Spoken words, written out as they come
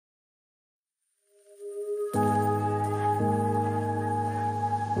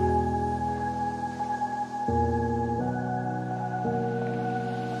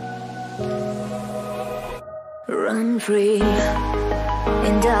free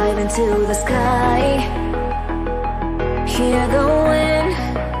and dive into the sky. Hear the wind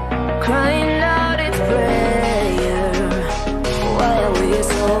crying out its prayer. Why are we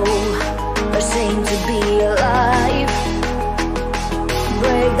so ashamed to be alive?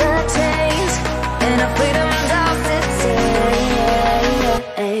 Break the chains and our freedom's ours to take.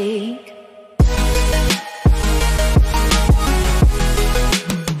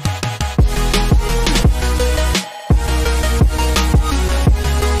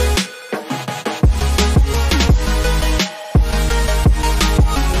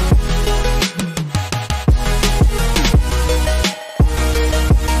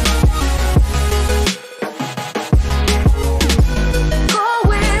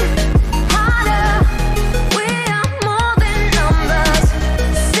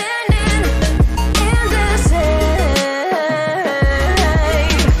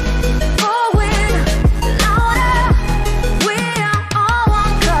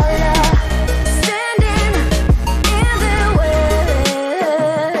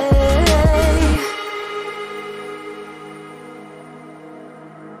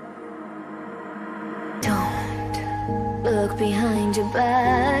 Look behind your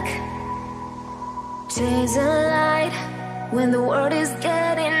back. Chase a light when the world is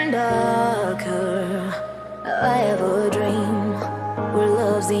getting darker. I have a dream where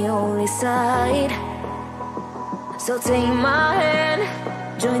love's the only side. So take my hand,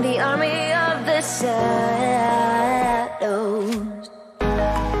 join the army of the shadows.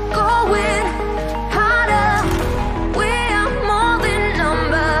 Going harder, we are more than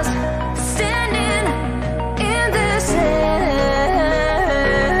numbers. Standing in this air.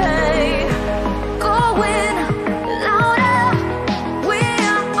 Going louder, we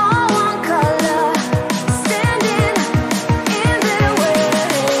are all one color. Standing in their way.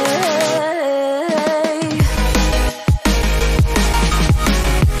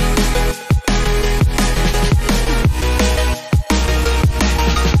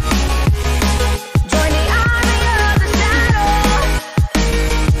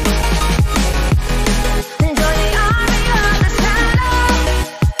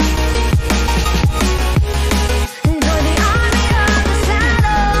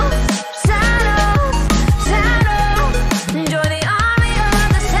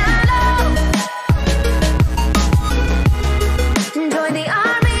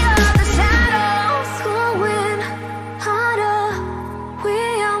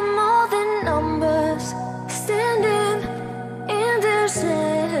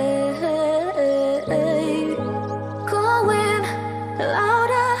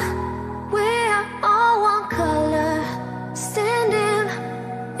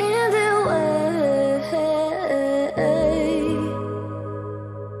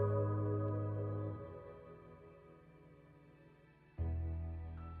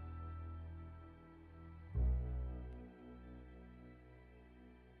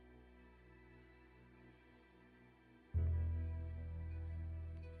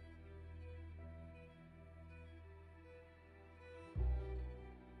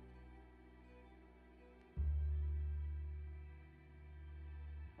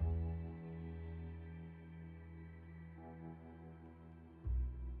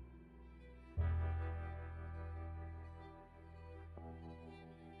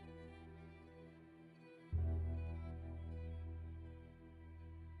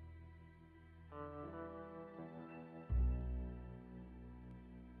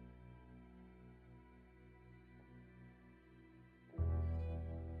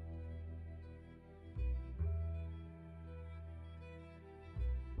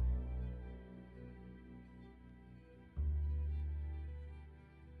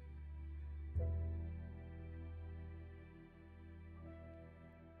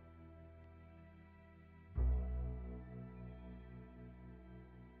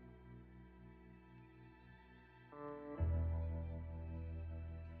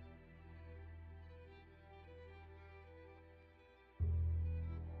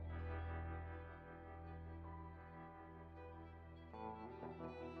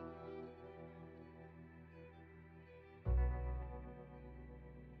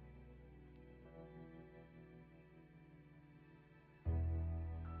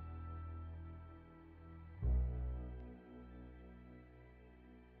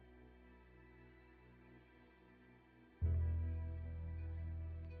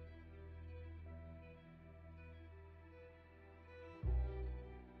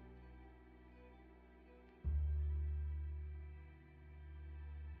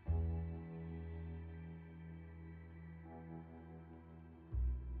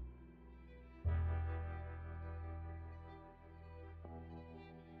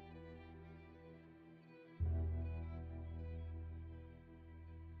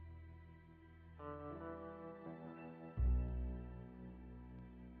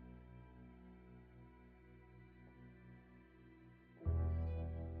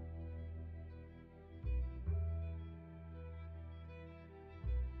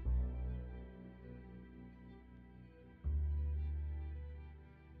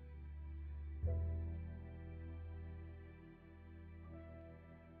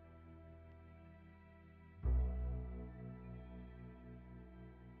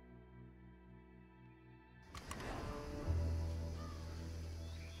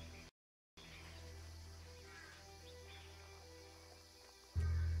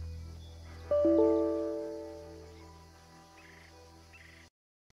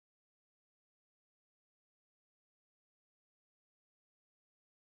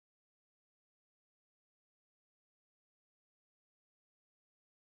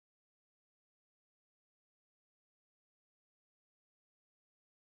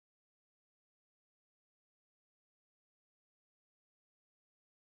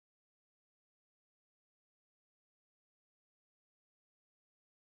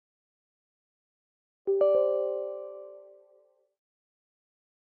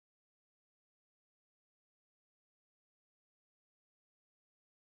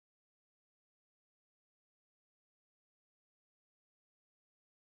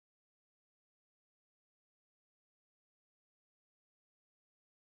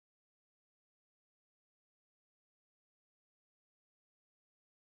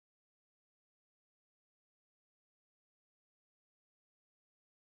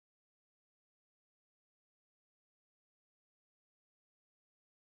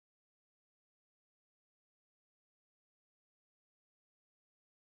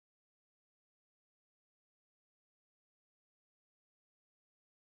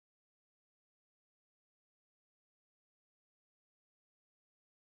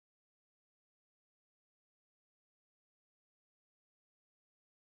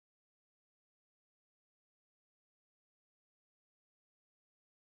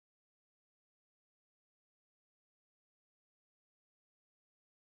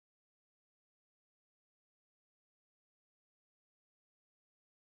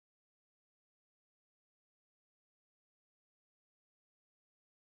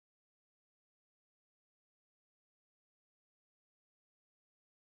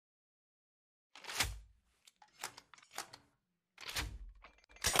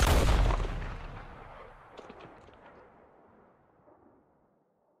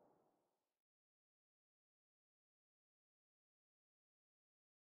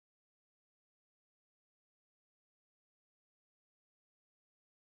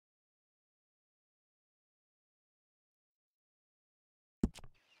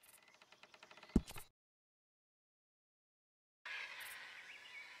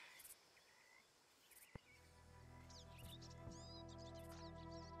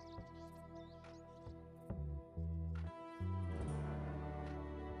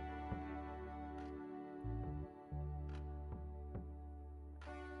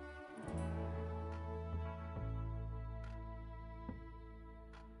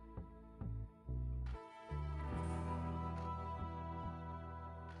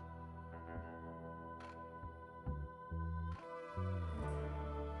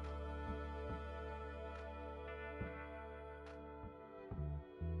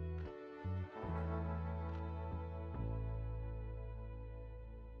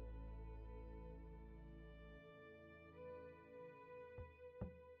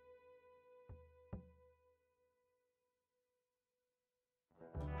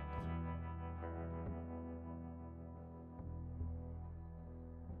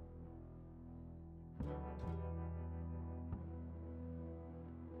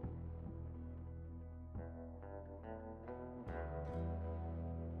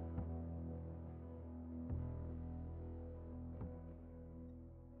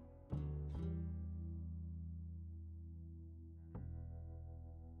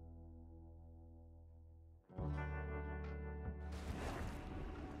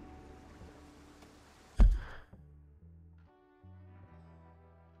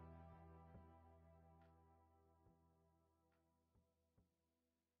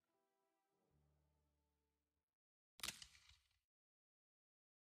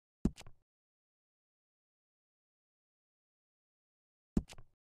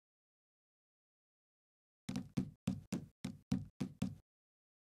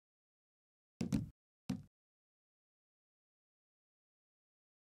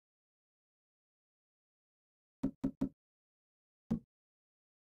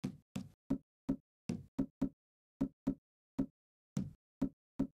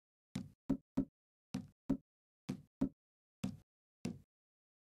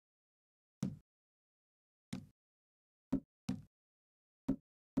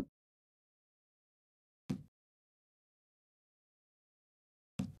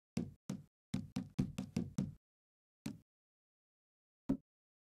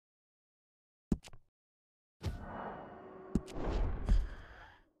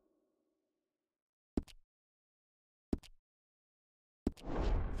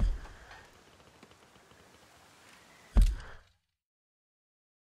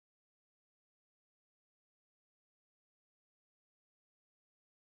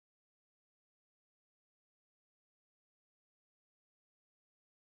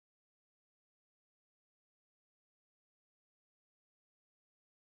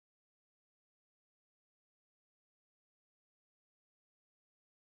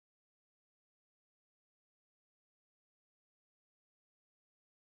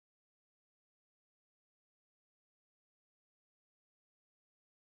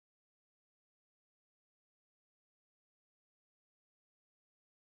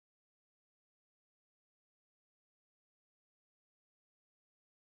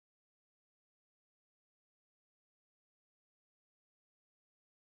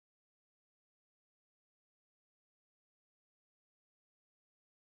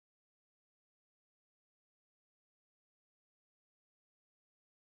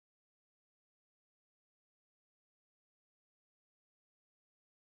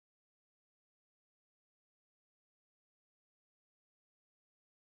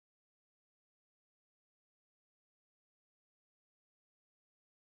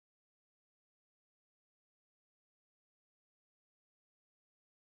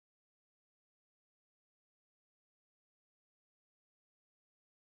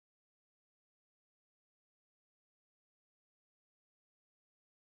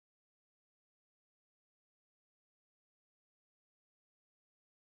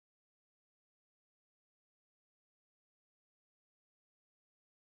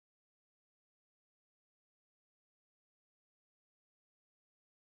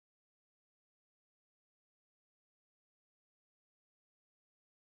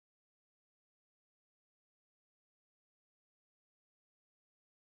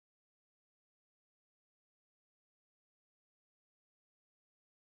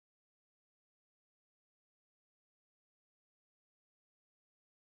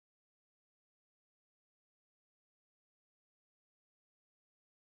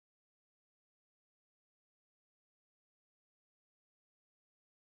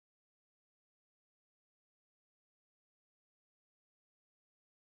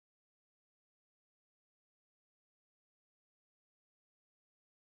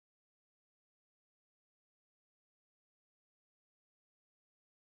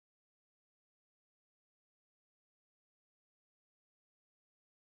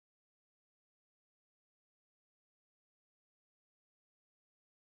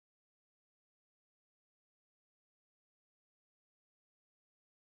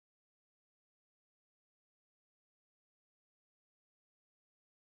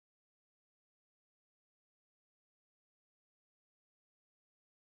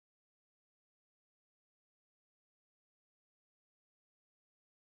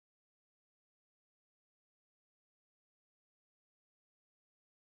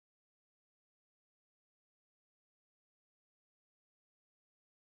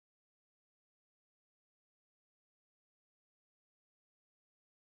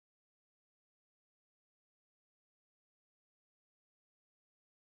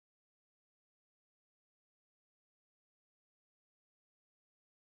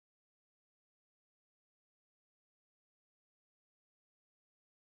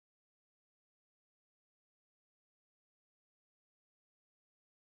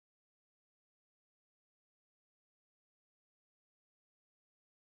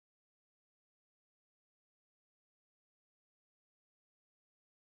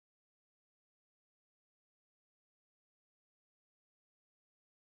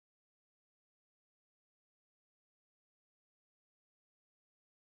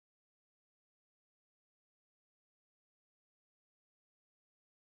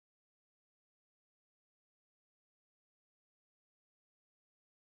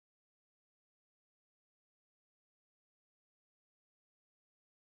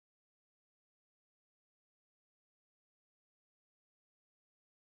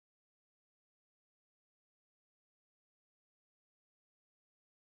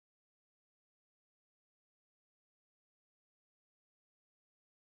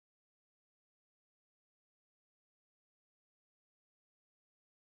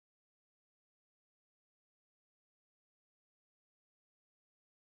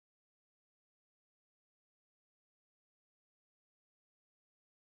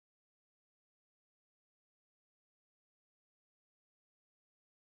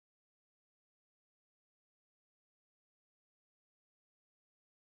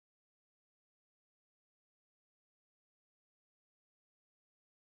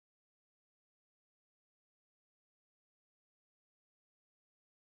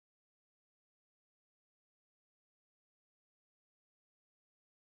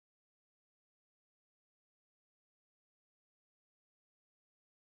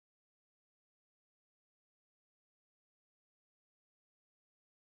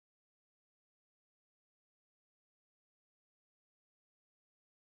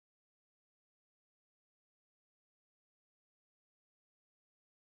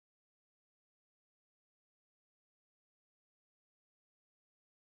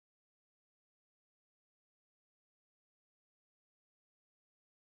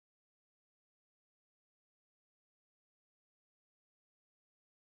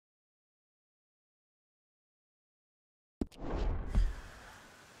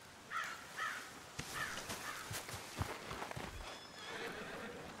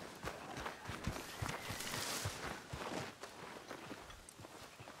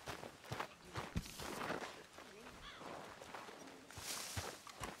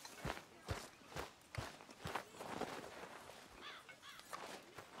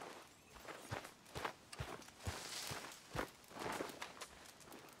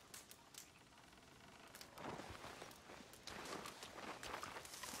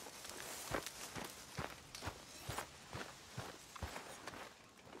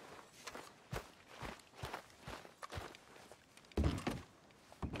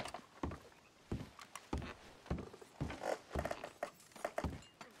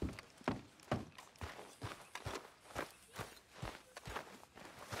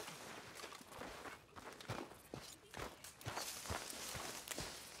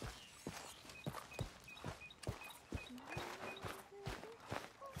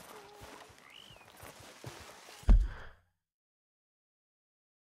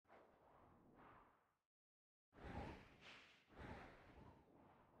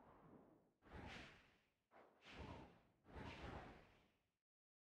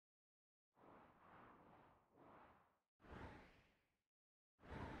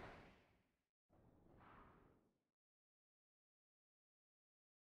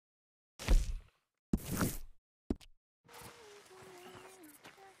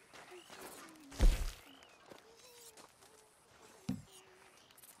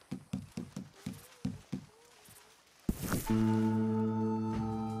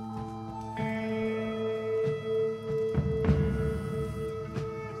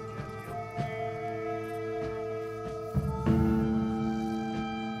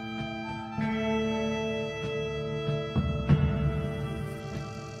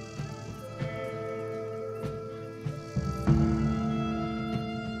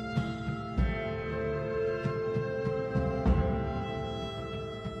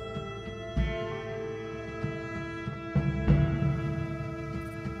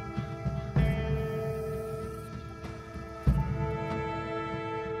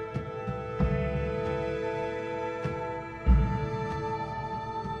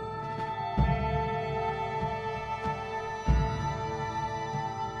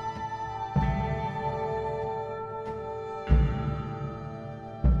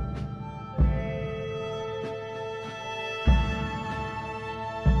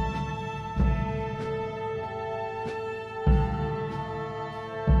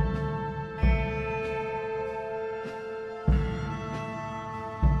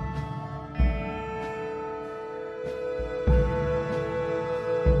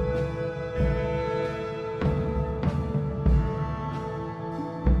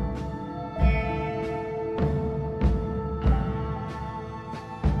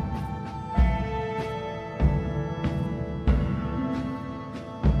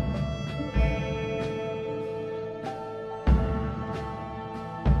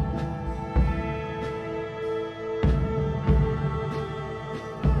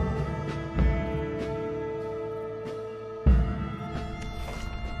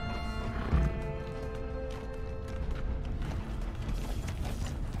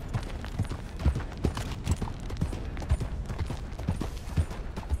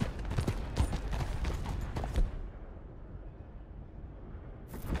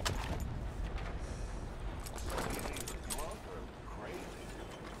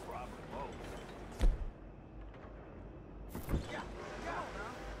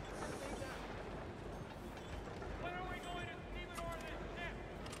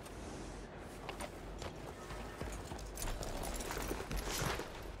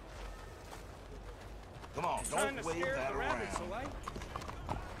 Don't wave that around.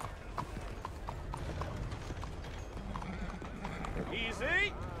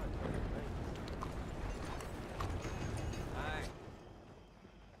 Easy.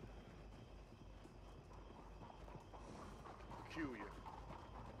 Peculiar.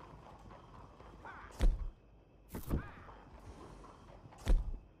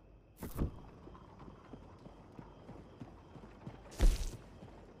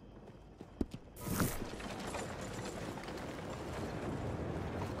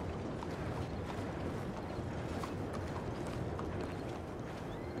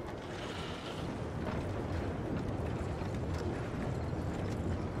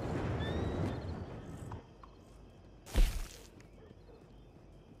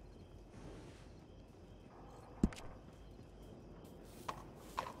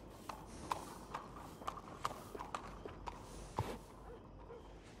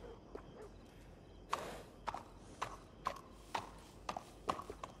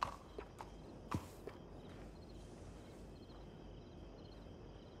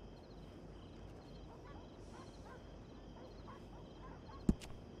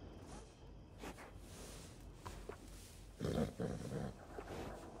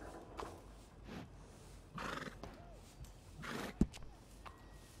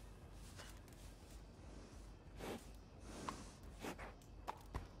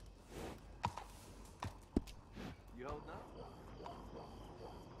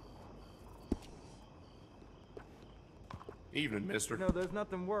 Evening, mister. You know, there's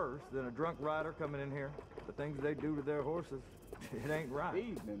nothing worse than a drunk rider coming in here. The things they do to their horses, it ain't right.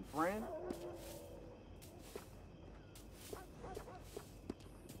 Evening, friend.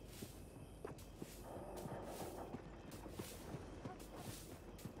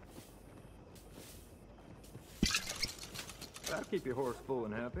 That'll keep your horse full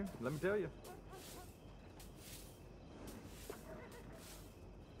and happy, let me tell you.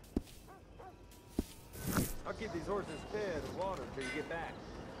 I'll keep these horses fed and watered till you get back.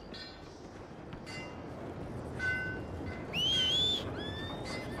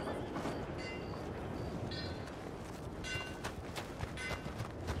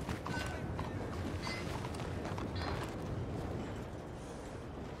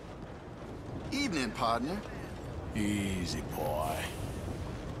 Evening, partner. Easy, boy.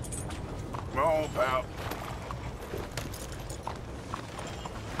 Come on, pal.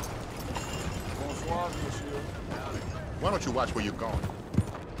 Bonsoir, monsieur. Why don't you watch where you're going?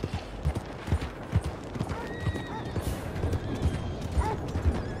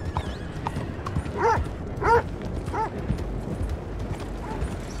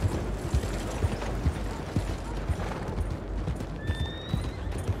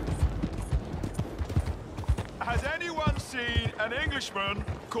 Has anyone seen an Englishman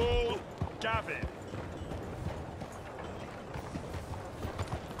called Gavin?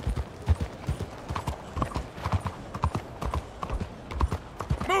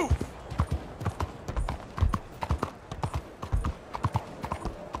 Move!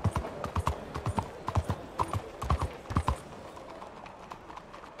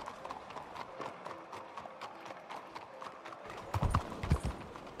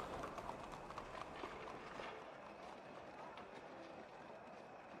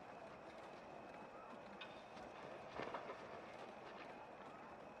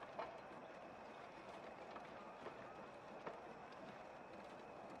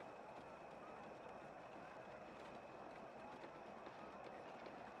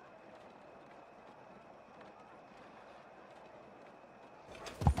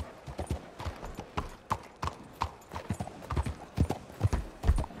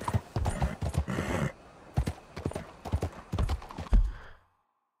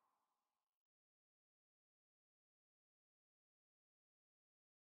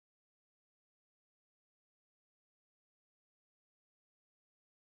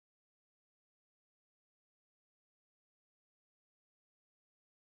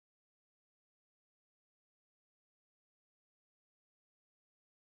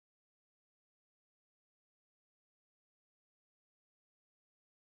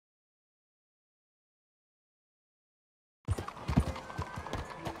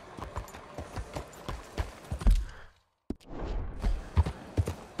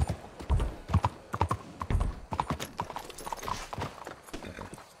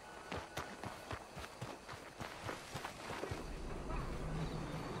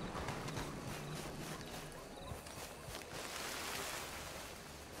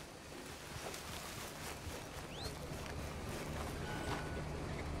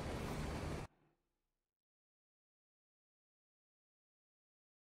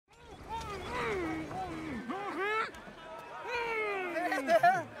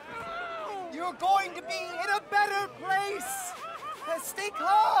 You're going to be in a better place. Stay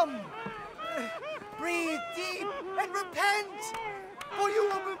calm. Breathe deep and repent, for you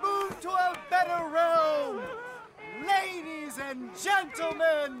will be moved to a better realm. Ladies and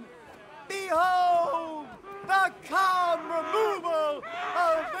gentlemen, behold the calm removal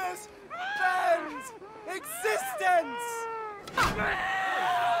of this man's existence.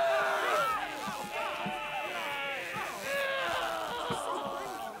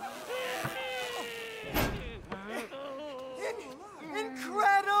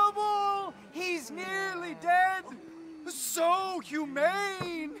 Incredible! He's nearly dead. So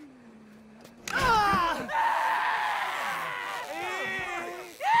humane. Ah!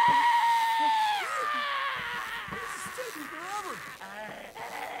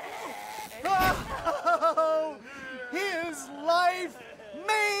 Oh, his life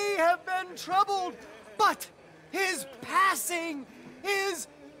may have been troubled, but his passing is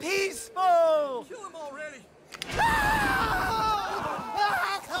peaceful. Kill him already.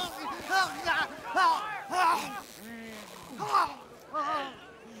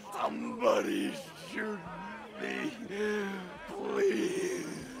 Somebody shoot me, please.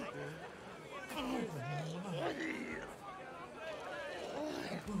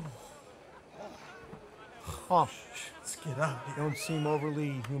 Oh, let's get up. You don't seem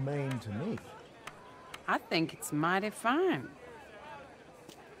overly humane to me. I think it's mighty fine.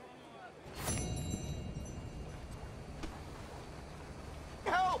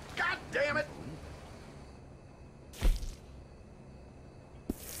 damn it!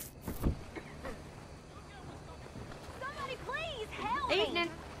 Somebody please help Evening.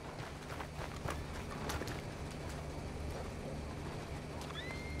 me!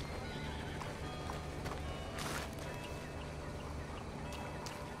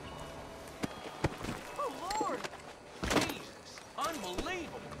 Oh, Lord! Jesus,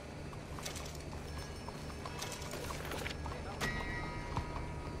 unbelievable!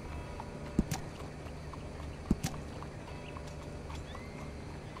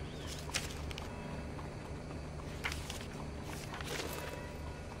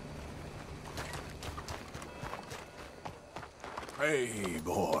 Hey,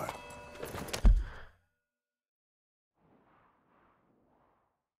 boy.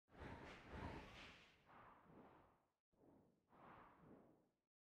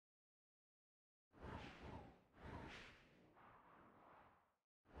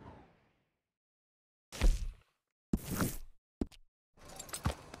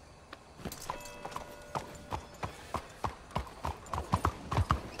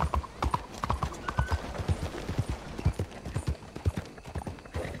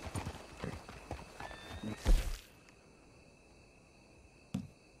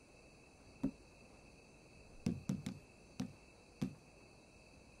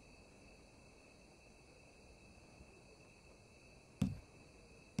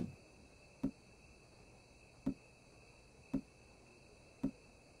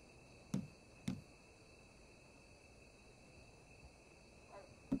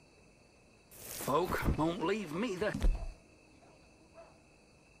 Folk won't leave me the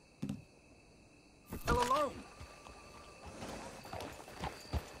hell alone.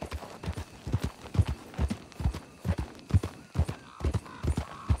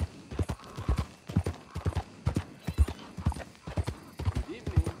 Good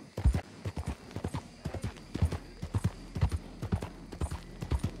evening.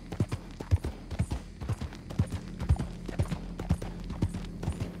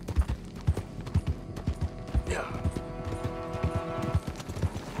 Yeah.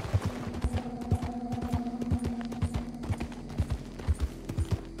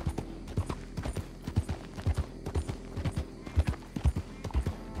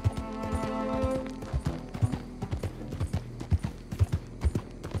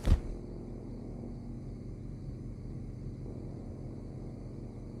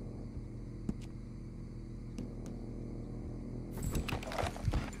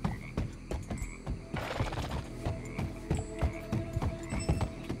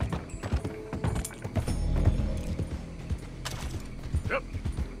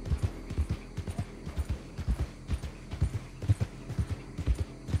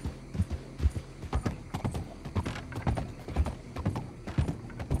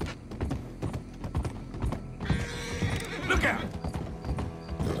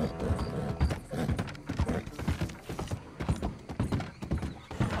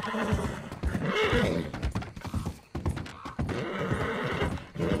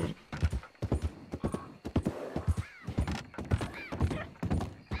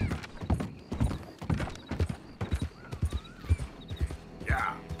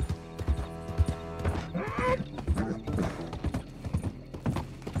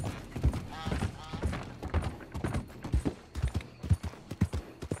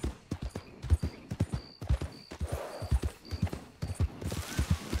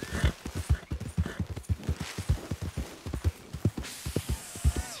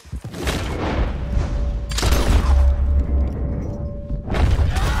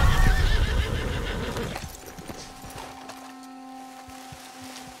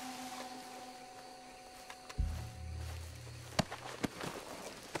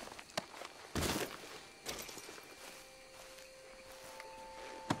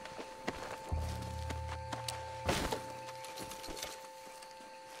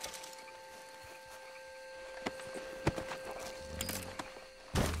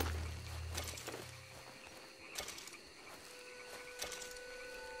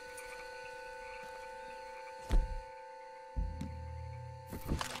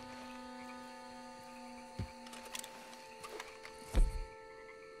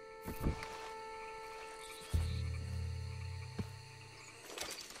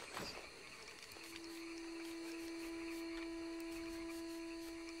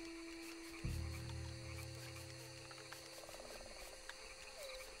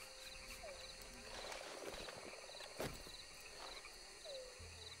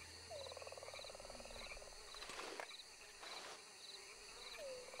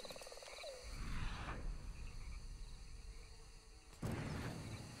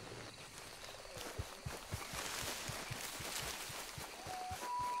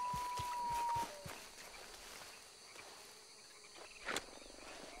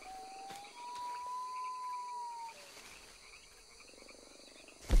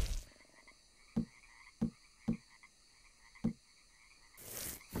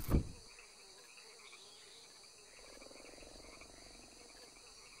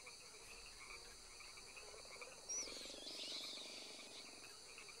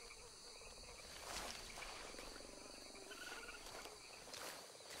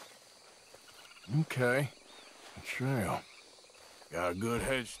 Okay. A trail. Got a good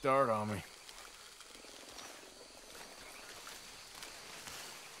head start on me.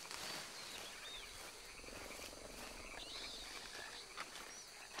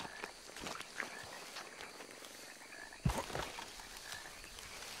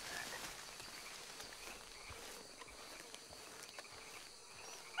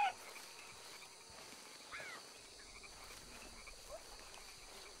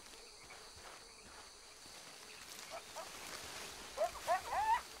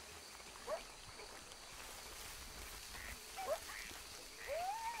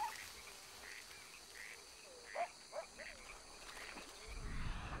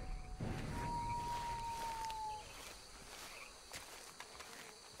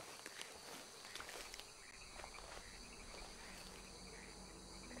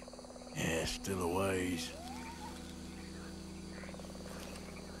 Yeah, still a ways.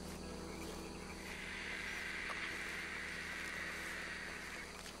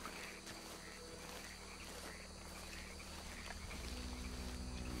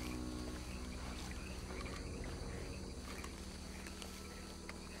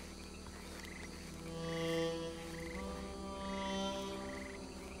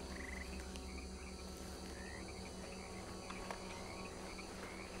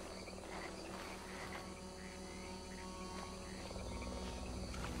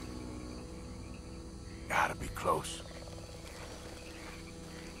 Gotta be close.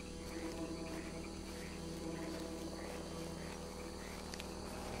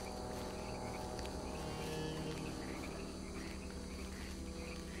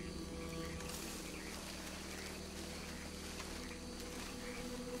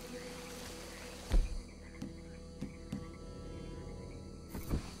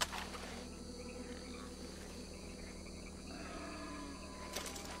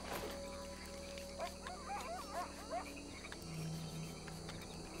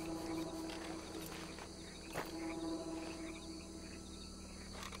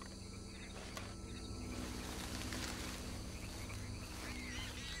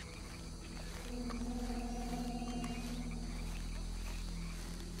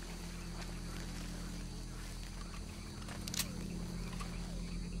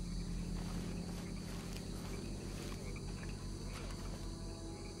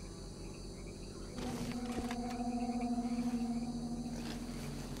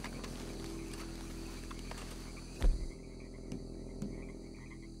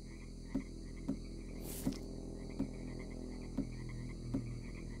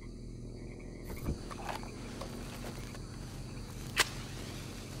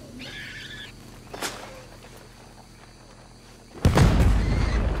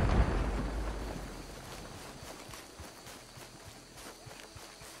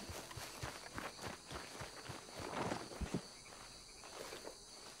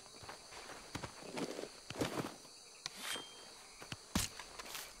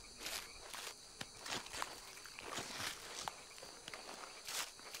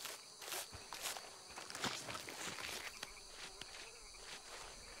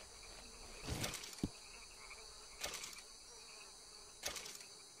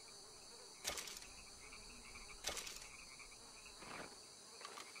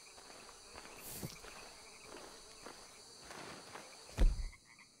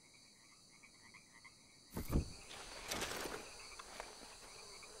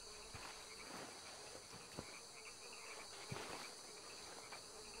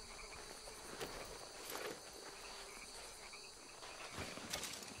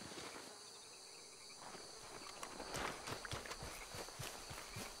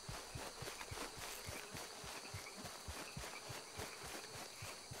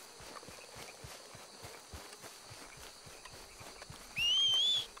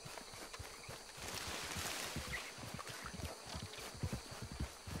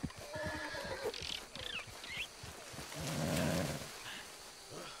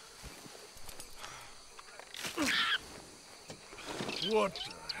 What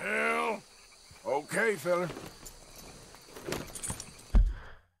the hell? Okay, fella.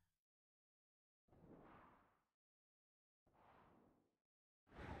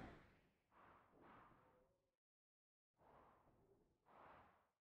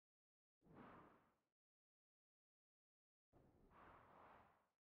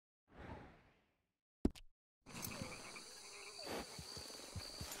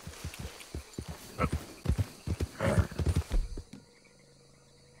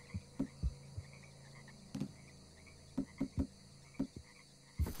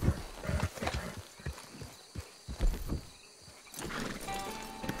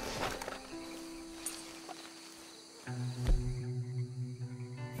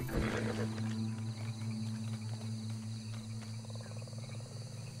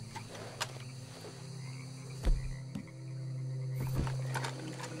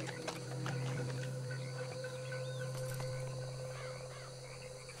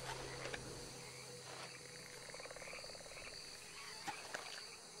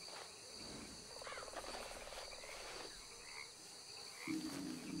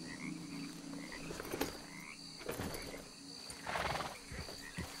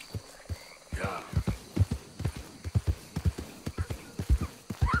 God.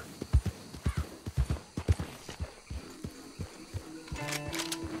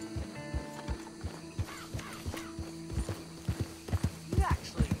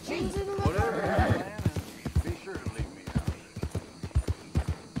 Whatever your plan, and be sure to leave me out.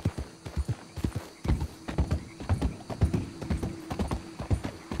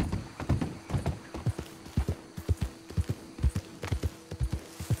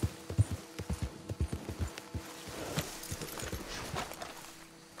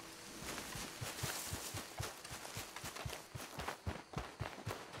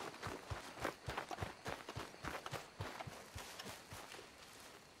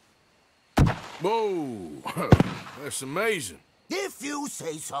 Whoa, that's amazing. If you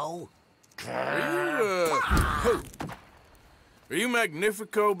say so. Are you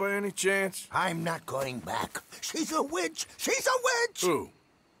Magnifico by any chance? I'm not going back. She's a witch! She's a witch! Who?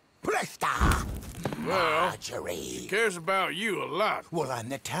 Presta! Well, Marjorie. she cares about you a lot. Well, I'm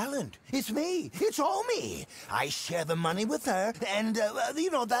the talent. It's me. It's all me. I share the money with her, and,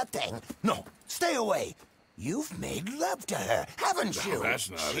 you know, that thing. No, stay away. You've made love to her, haven't you? No, that's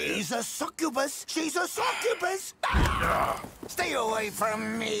not it. She's a succubus. She's a succubus. Stay away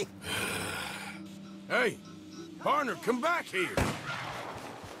from me. Hey, partner, come back here.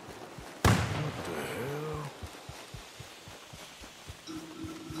 What the hell?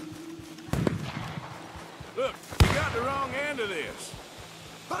 Look, you got the wrong end of this.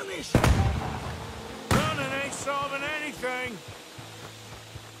 Punish! Running ain't solving anything.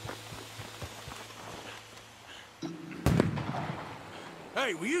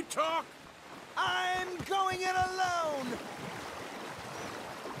 Hey, will you talk? I'm going it alone.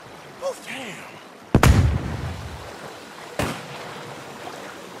 Oh, damn.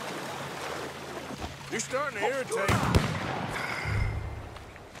 You're starting to irritate.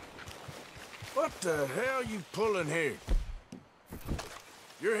 What the hell you pulling here?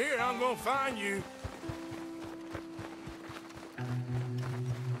 You're here, I'm gonna find you.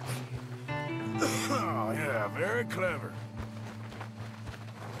 Oh, yeah, very clever.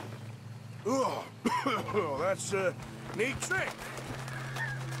 Oh, that's a neat trick.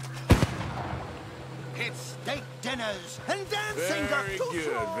 It's steak dinners and dancing. Very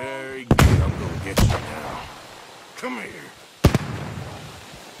good, very good. I'm gonna get you now. Come here.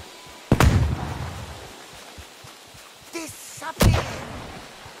 Disappear.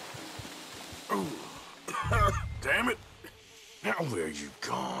 Oh, damn it. Now where you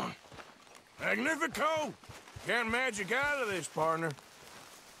gone? Magnifico! Can't magic out of this, partner.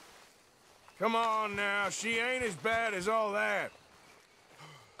 Come on now, she ain't as bad as all that.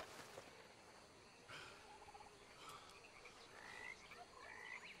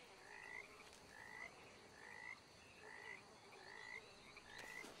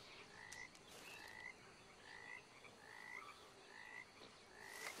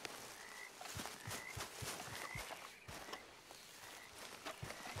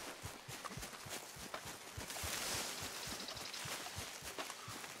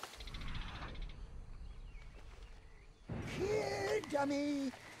 Here,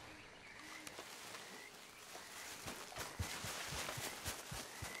 dummy.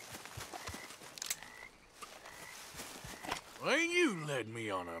 Well, ain't you led me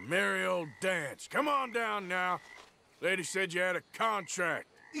on a merry old dance. Come on down now. Lady said you had a contract.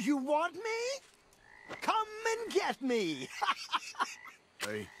 You want me? Come and get me.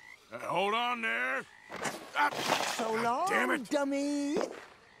 Hey, hold on there. So long, damn it. dummy.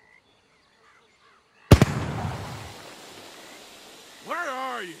 Where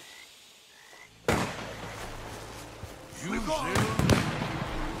are you? You little...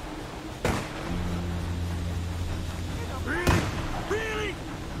 Really? Really?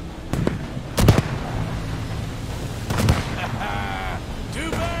 Too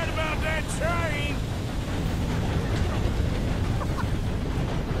bad about that train.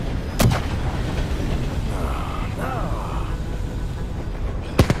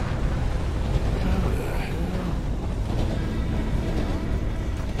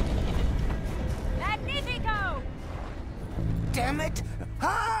 Magnifico! Damn it!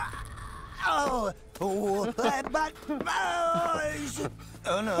 Ah! Oh, oh, but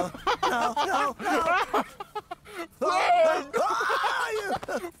oh no, no, no, no!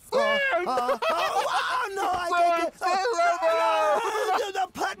 Oh, no, I can't.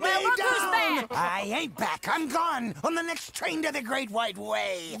 Put me down! I ain't back. I'm gone on the next train to the Great White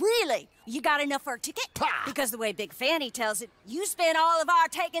Way. Really? You got enough for a ticket? Because the way Big Fanny tells it, you spent all of our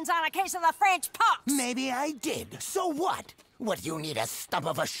takings on a case of the French pox. Maybe I did. So what? What you need a stump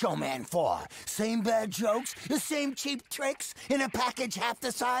of a showman for? Same bad jokes, the same cheap tricks, in a package half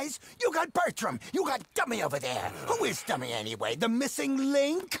the size? You got Bertram, you got Dummy over there. Who is Dummy anyway? The missing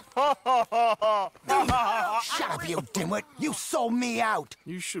link? Shut up, you dimwit. You sold me out.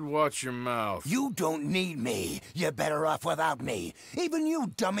 You should watch your mouth. You don't need me. You're better off without me. Even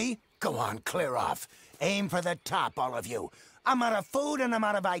you, Dummy. Go on, clear off. Aim for the top, all of you. I'm out of food and I'm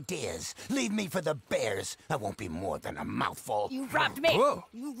out of ideas. Leave me for the bears. I won't be more than a mouthful. You robbed me. Whoa.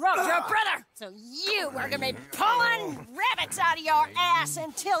 You robbed your brother. So you are gonna be pulling rabbits out of your ass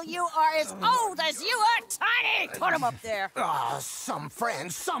until you are as old as you are tiny. Put them up there. Ah, some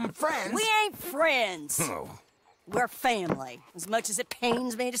friends, some friends. We ain't friends. Oh, We're family, as much as it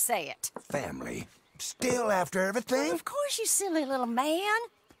pains me to say it. family. Still after everything? Of course, you silly little man.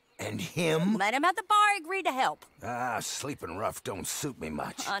 And him? Met him at the bar, agreed to help. Ah, sleeping rough don't suit me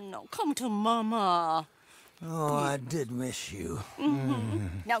much. I know. Come to Mama. Oh, I did miss you.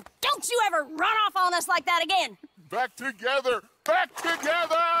 Now, don't you ever run off on us like that again. Back together! Back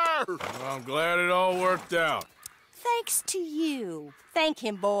together! Well, I'm glad it all worked out. Thanks to you. Thank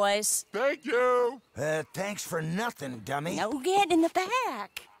him, boys. Thank you! Thanks for nothing, Dummy. No get in the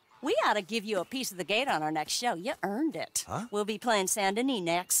back. We ought to give you a piece of the gate on our next show. You earned it. Huh? We'll be playing Saint Denis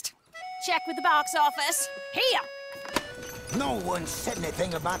next. Check with the box office. Here! No one said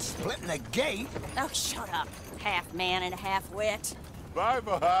anything about splitting the gate. Oh, shut up. Half man and half wit.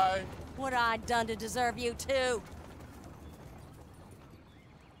 Bye-bye. What I done to deserve you, too?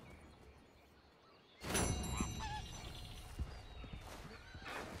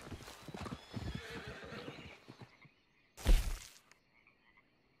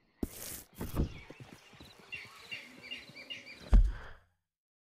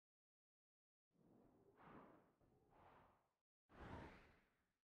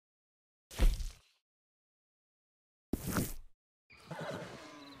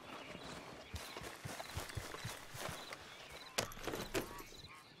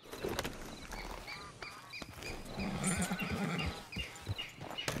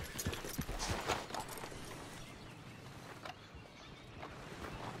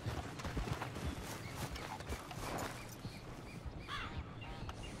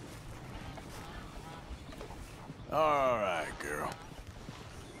 All right, girl.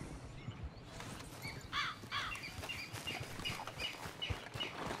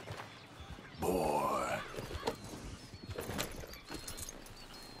 Boy.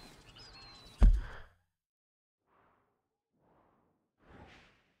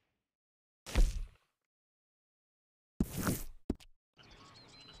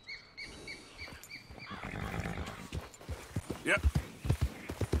 Yep.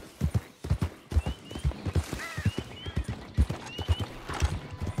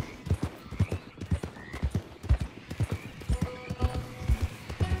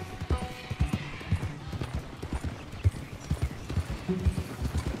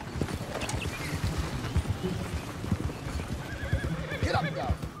 Get up, go.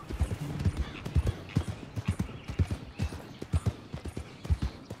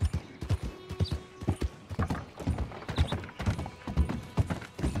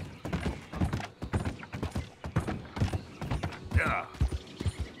 Yeah.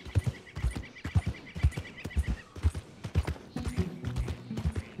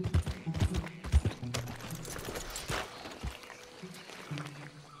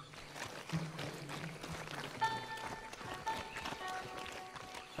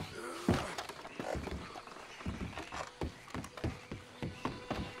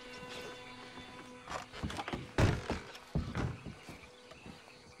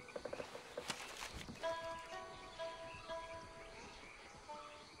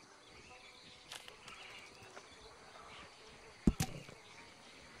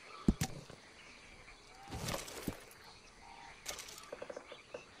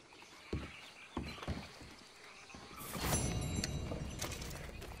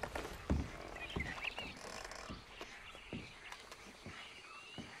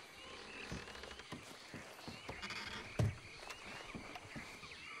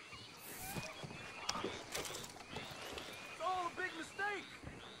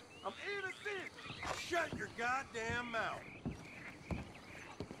 I'm innocent! Shut your goddamn mouth!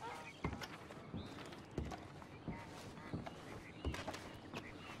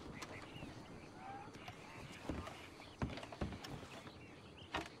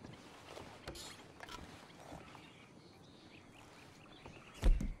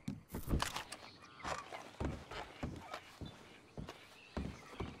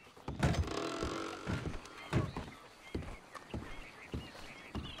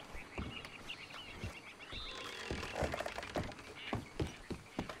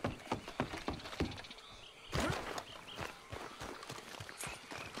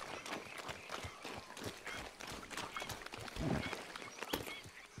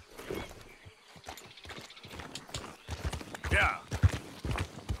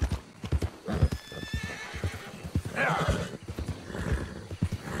 Yeah.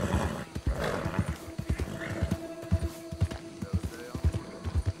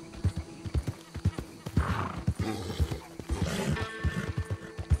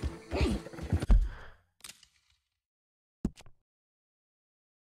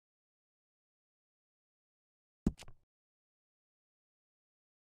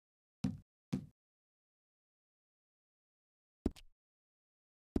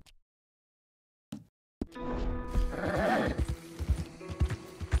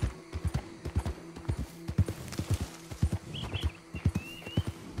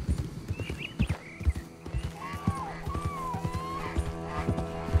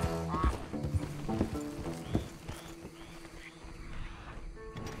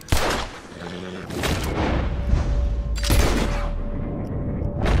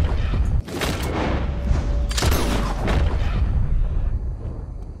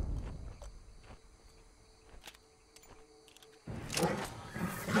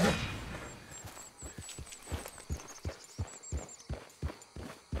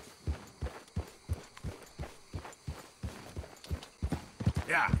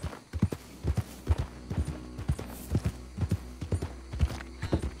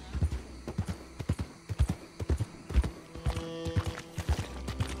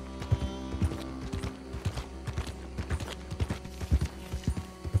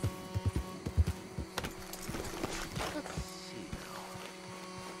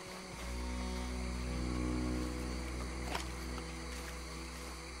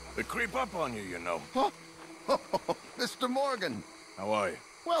 They creep up on you, you know. Huh? Mr. Morgan. How are you?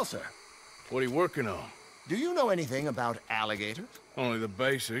 Well, sir. What are you working on? Do you know anything about alligators? Only the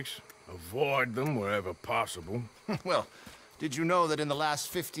basics. Avoid them wherever possible. Well, did you know that in the last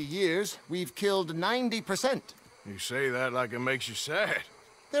 50 years, we've killed 90%? You say that like it makes you sad.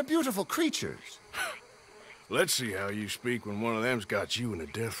 They're beautiful creatures. Let's see how you speak when one of them's got you in a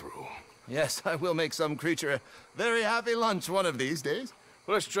death row. Yes, I will make some creature a very happy lunch one of these days.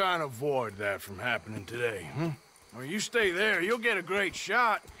 Let's try and avoid that from happening today, Well, you stay there, you'll get a great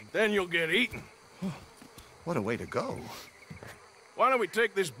shot, then you'll get eaten. What a way to go. Why don't we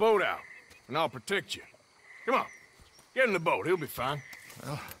take this boat out, and I'll protect you. Come on, get in the boat, he'll be fine.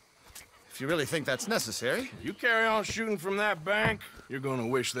 Well, if you really think that's necessary. You carry on shooting from that bank, you're gonna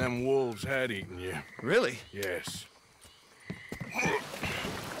wish them wolves had eaten you. Really? Yes.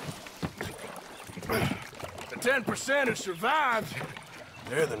 The 10% who survived,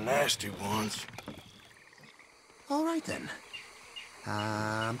 they're the nasty ones. All right, then.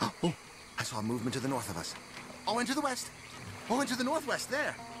 Oh, I saw a movement to the north of us. Oh, and to the west. Oh, and to the northwest,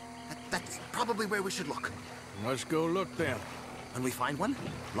 there. That's probably where we should look. Let's go look then. When we find one,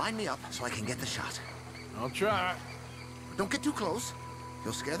 line me up so I can get the shot. I'll try. Don't get too close.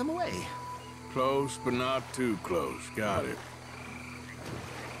 You'll scare them away. Close, but not too close. Got it.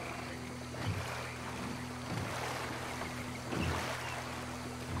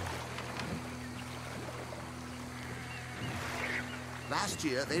 Last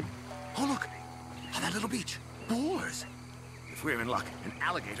year, they... Oh, look! On that little beach. Boars! If we're in luck, an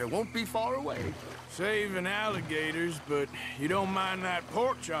alligator won't be far away. Saving alligators, but you don't mind that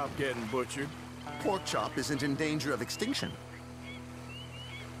pork chop getting butchered. Pork chop isn't in danger of extinction.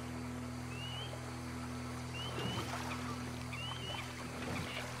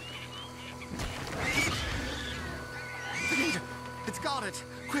 The gator! It's got it!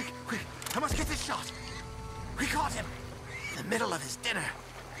 Quick, quick! I must get this shot! We caught him! In the middle of his dinner.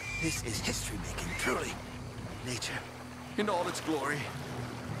 This is history-making, truly. Nature, in all its glory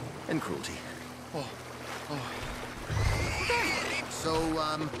and cruelty. Oh. So,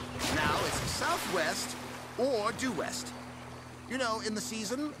 now it's southwest or due west. You know, in the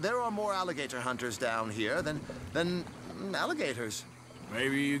season, there are more alligator hunters down here than alligators.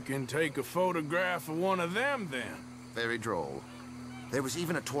 Maybe you can take a photograph of one of them, then. Very droll. There was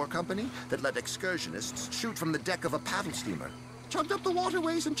even a tour company that let excursionists shoot from the deck of a paddle steamer. Chugged up the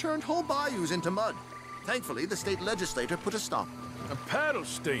waterways and turned whole bayous into mud. Thankfully, the state legislature put a stop. A paddle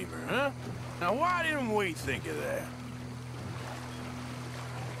steamer, huh? Now, why didn't we think of that?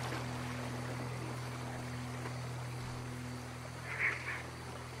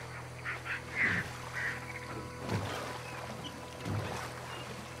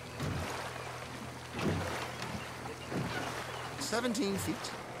 "17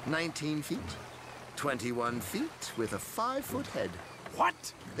 feet, 19 feet, 21 feet with a 5-foot head."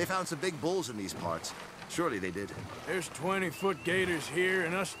 What? They found some big bulls in these parts. Surely they did. There's 20-foot gators here,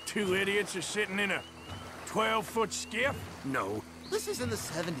 and us two idiots are sitting in a 12-foot skiff? No, this is in the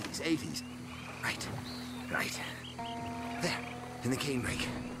 70s, 80s. Right. There, in the canebrake.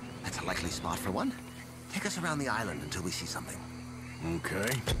 That's a likely spot for one. take us around the island until we see something.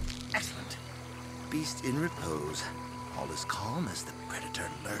 Okay. Excellent. Beast in repose. All is calm as the predator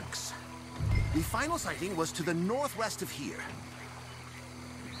lurks. The final sighting was to the northwest of here.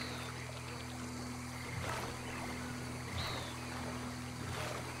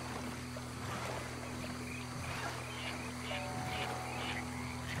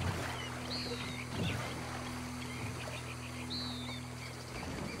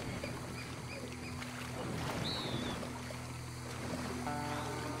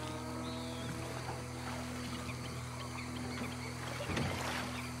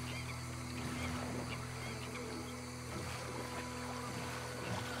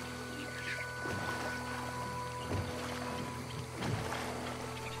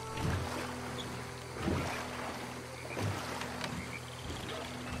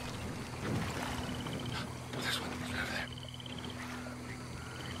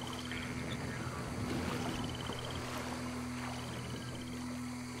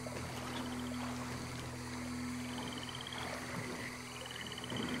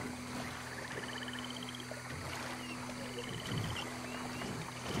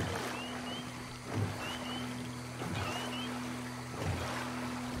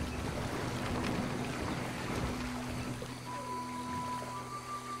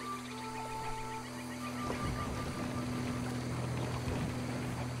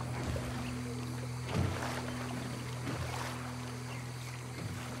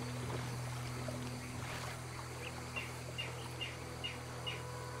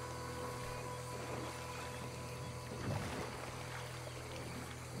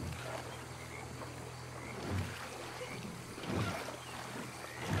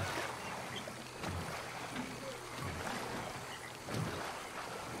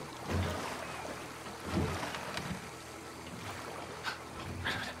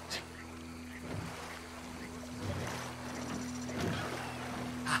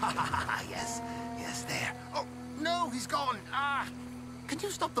 Yes, there. Oh, no, he's gone. Can you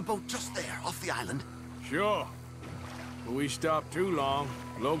stop the boat just there, off the island? Sure. If we stop too long,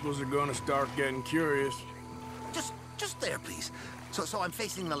 locals are gonna start getting curious. Just there, please. So I'm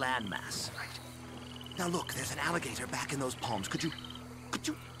facing the landmass. Right. Now look, there's an alligator back in those palms. Could you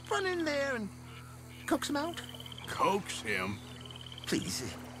run in there and coax him out? Coax him? Please,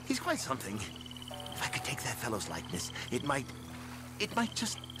 he's quite something. If I could take that fellow's likeness, it might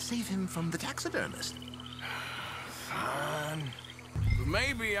just save him from the taxidermist. Fine. But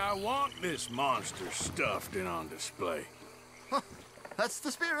maybe I want this monster stuffed and on display. Huh, that's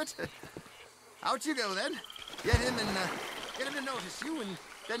the spirit. Out you go, then. Get him to notice you, and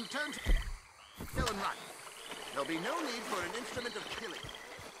then turn to kill and run. There'll be no need for an instrument of killing.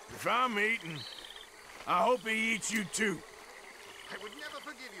 If I'm eating, I hope he eats you too. I would never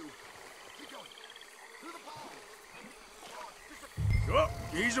forgive you. Keep going. Through the palm. Oh,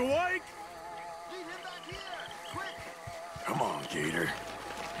 he's awake! Lead him back here! Quick! Come on, Gator.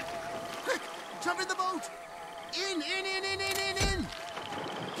 Quick! Jump in the boat! In!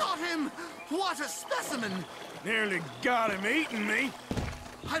 Got him! What a specimen! Nearly got him eating me.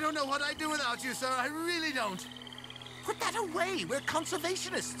 I don't know what I'd do without you, sir. I really don't. Put that away. We're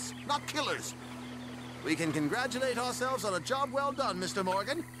conservationists, not killers. We can congratulate ourselves on a job well done, Mr.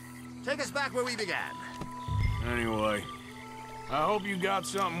 Morgan. Take us back where we began. Anyway, I hope you got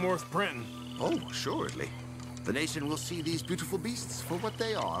something worth printing. Oh, assuredly. The nation will see these beautiful beasts for what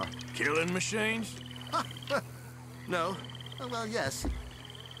they are. Killing machines? No. Oh, well, yes.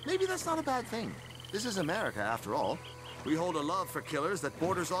 Maybe that's not a bad thing. This is America, after all. We hold a love for killers that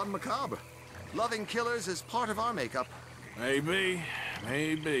borders on macabre. Loving killers is part of our makeup. Maybe.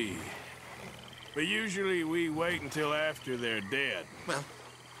 But usually we wait until after they're dead. Well,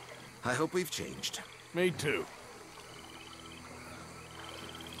 I hope we've changed. Me too.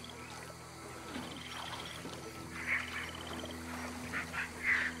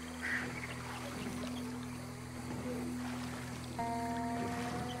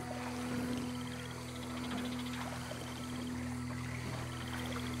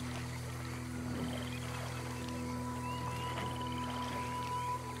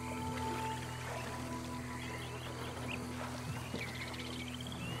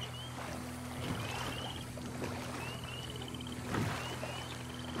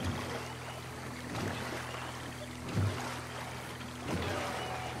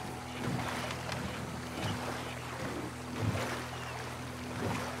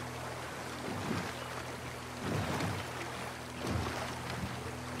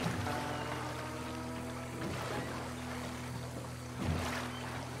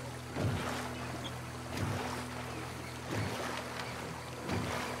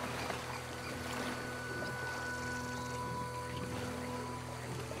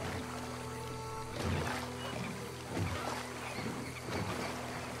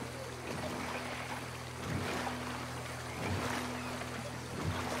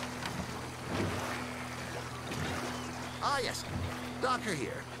 yes. Docker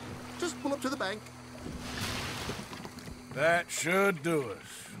here. Just pull up to the bank. That should do us.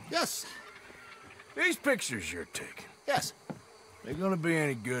 Yes. These pictures you're taking, Yes. they gonna be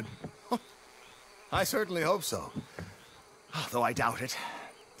any good? I certainly hope so. Though I doubt it.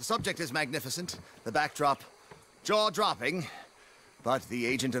 The subject is magnificent, the backdrop jaw-dropping, but the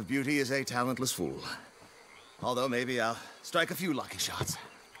agent of beauty is a talentless fool. Although maybe I'll strike a few lucky shots.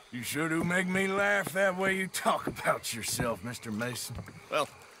 You sure do make me laugh that way you talk about yourself, Mr. Mason. Well,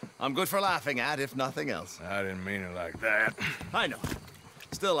 I'm good for laughing at, if nothing else. I didn't mean it like that. I know.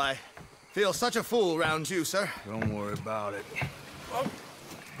 Still, I feel such a fool round you, sir. Don't worry about it. Oh.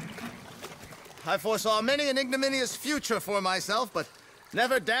 I foresaw many an ignominious future for myself, but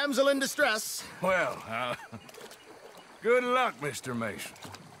never damsel in distress. Well, good luck, Mr. Mason.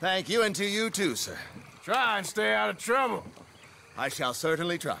 Thank you, and to you too, sir. Try and stay out of trouble. I shall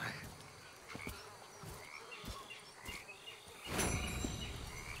certainly try.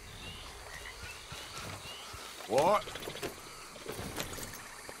 What?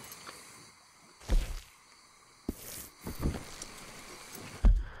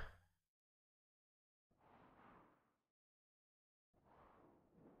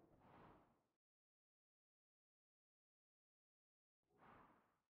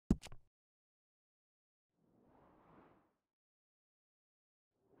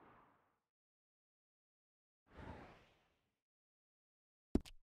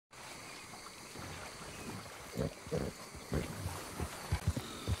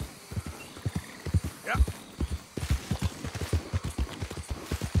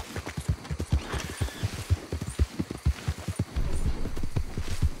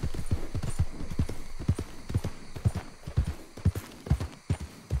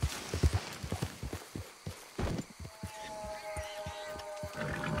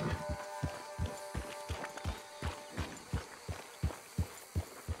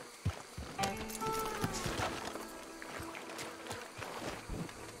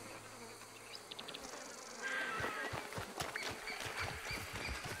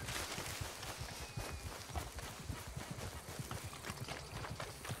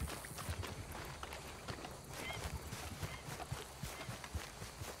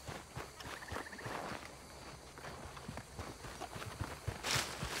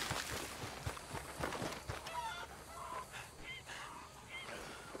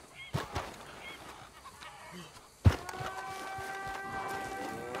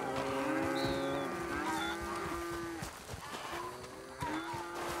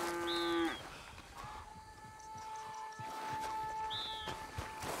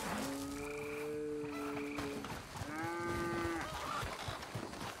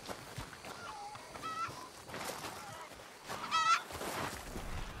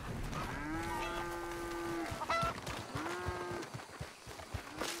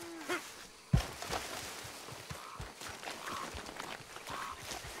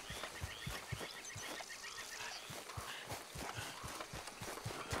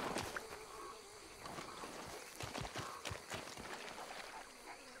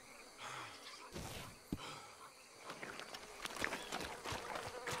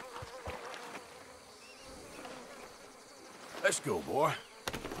 Let's go, boy.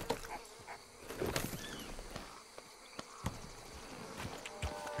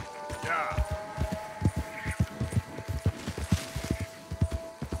 Yeah.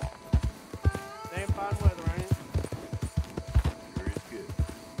 Damn fine weather, ain't it? Sure is good.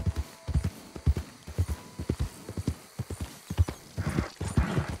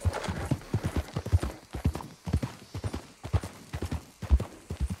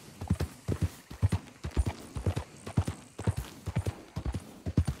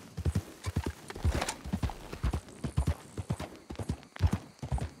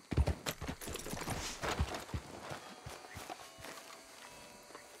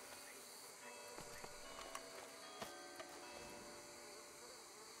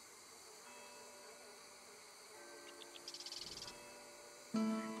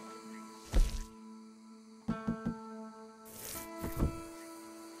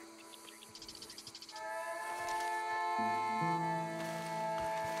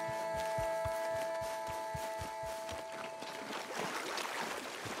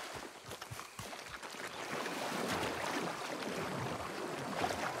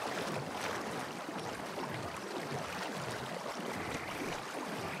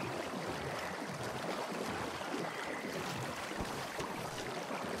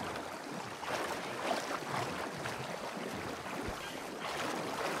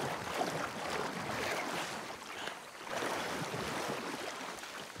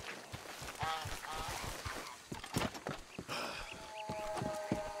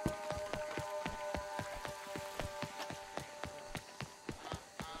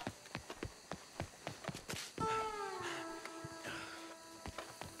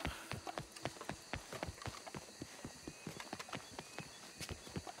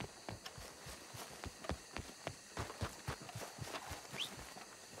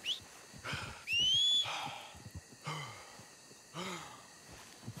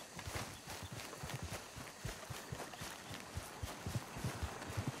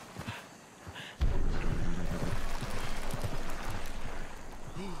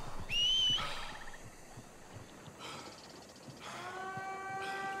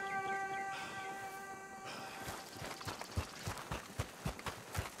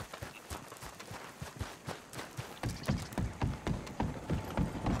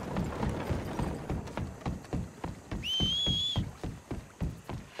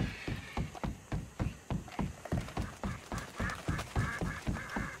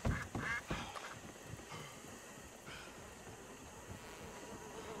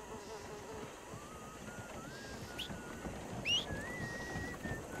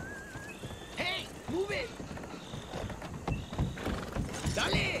 Move it!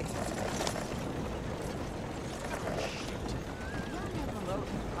 Dale! Hello,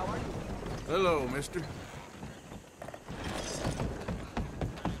 how are you? Hello, mister.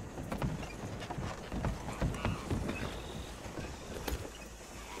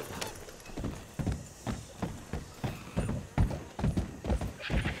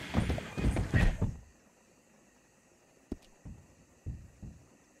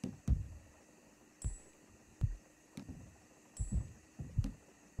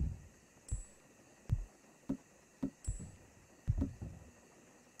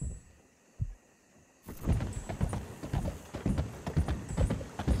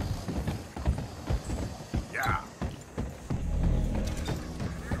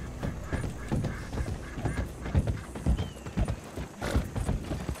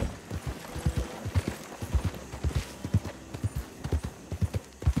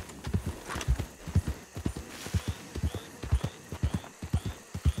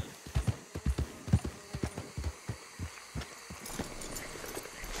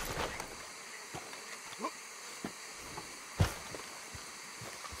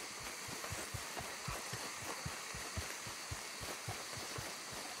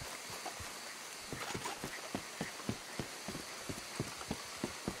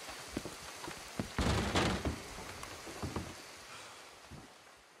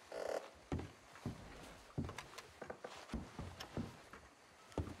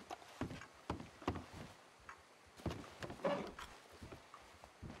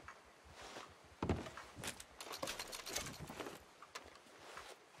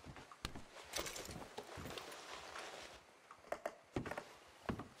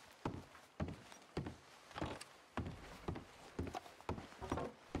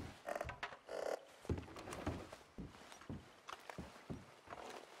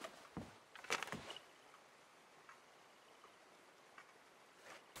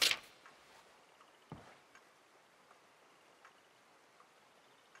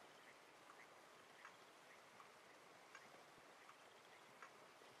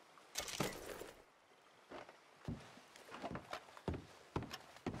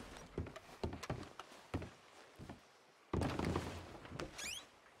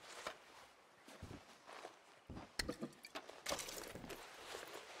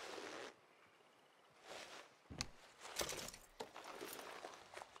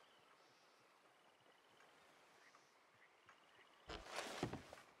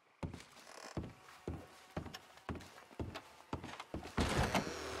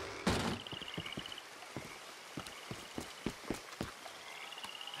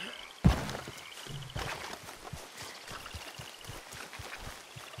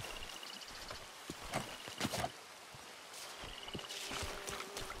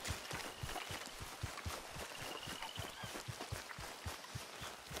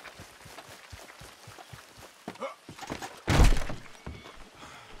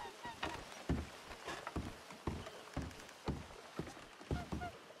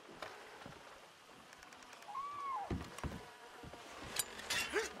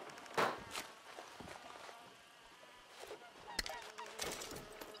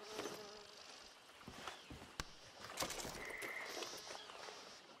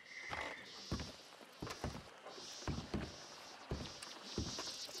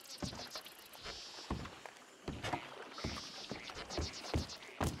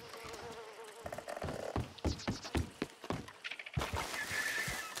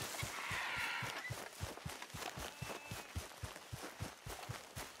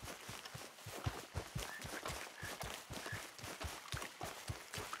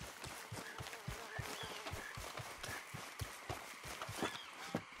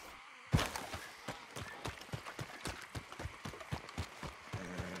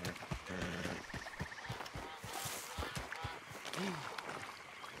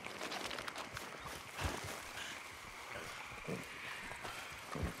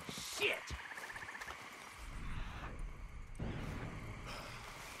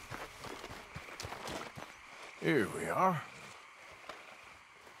 Here we are.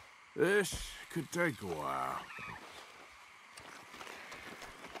 This could take a while.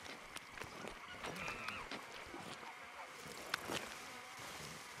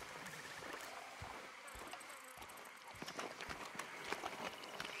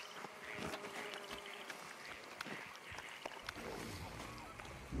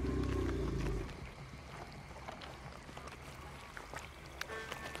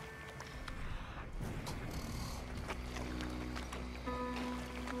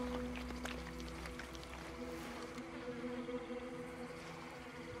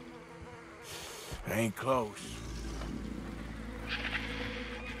 Ain't close.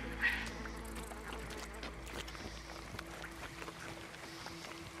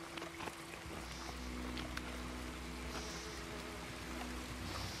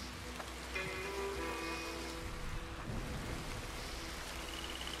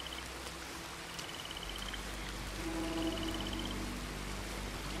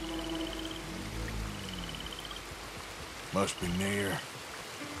 Must be near.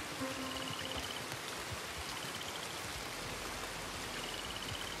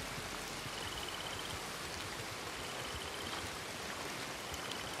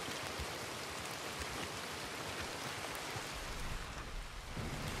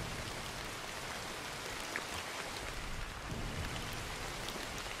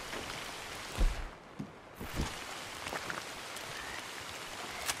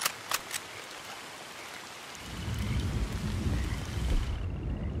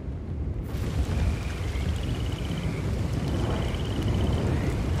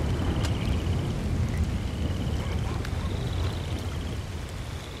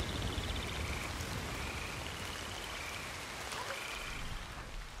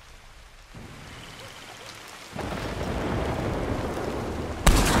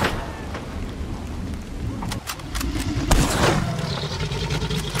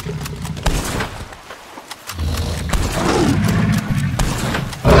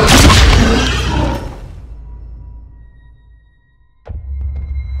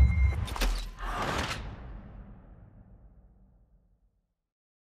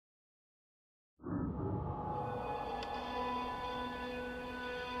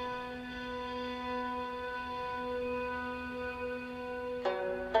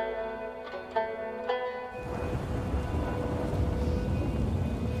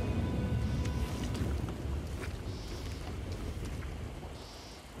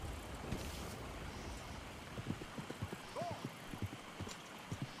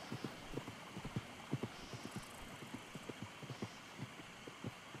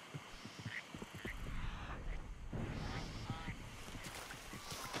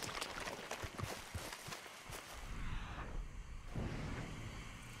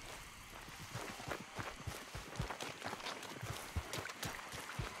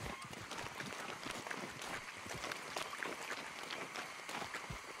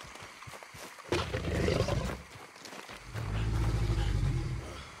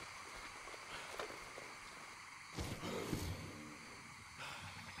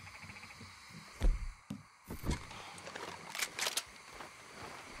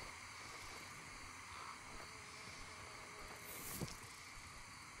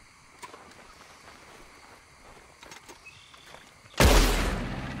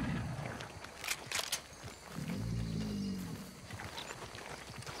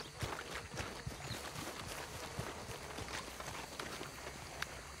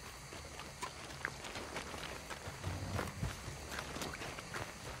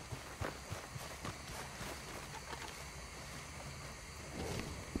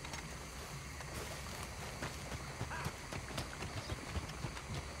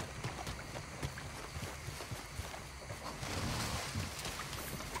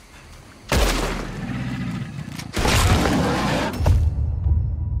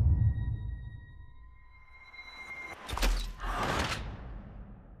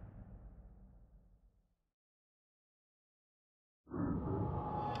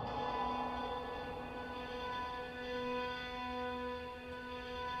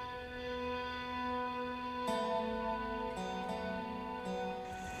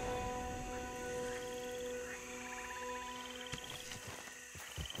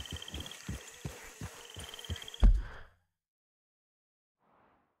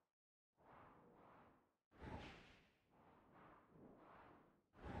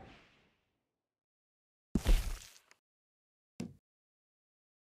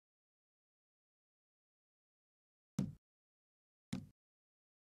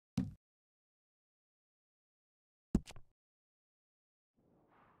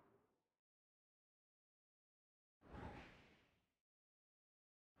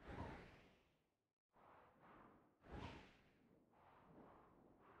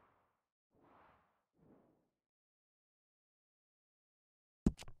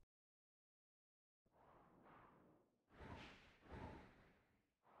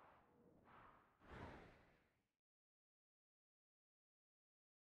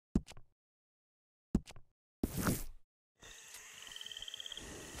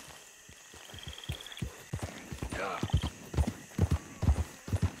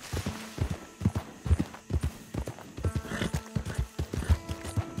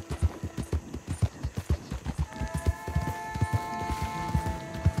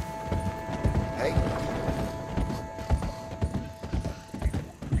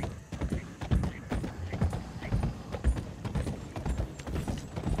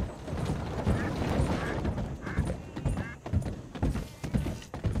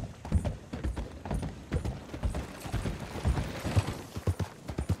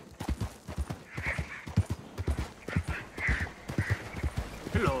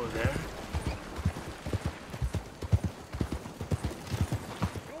 Hello there.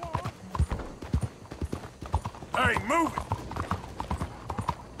 Hey, move it!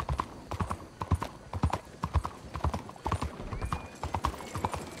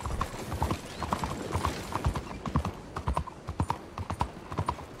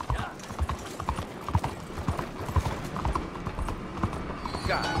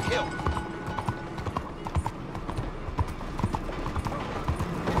 God, help!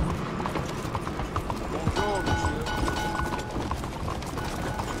 Bonjour, monsieur.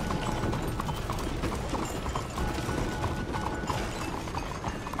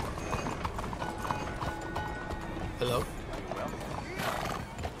 Hello?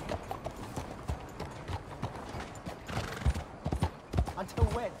 Until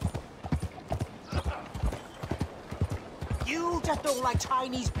when? You just don't like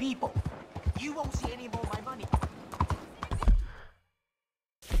Chinese people. You won't see any more of my money.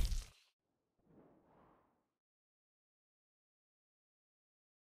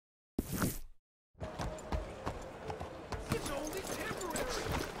 It's only temporary.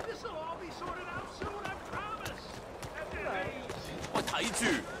 This'll all be sorted out soon, I promise.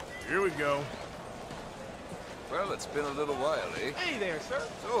 Here we go. Well, it's been a little while, eh? Hey there, sir.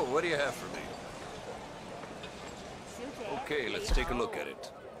 So, what do you have for me? Okay, let's take a look at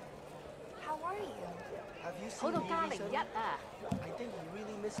it. How are you? Have you seen Hold on, me darling. recently? Yep. I think he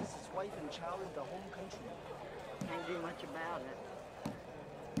really misses his wife and child in the home country. Can't do much about it.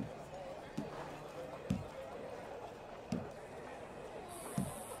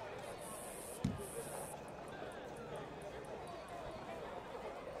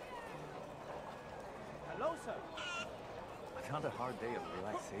 Hello, sir. Another hard day of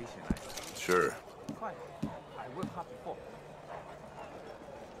relaxation, I suppose. Sure. Quiet. I will hop before.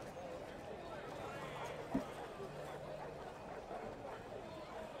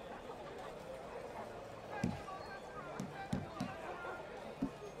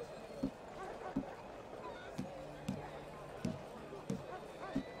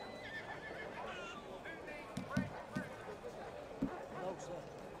 Hello, sir.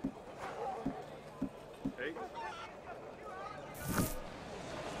 Hey.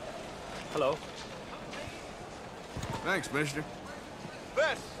 Hello. Thanks, mister.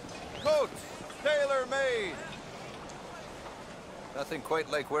 Vests, coats, tailor-made. Nothing quite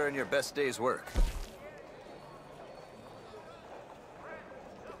like wearing your best day's work.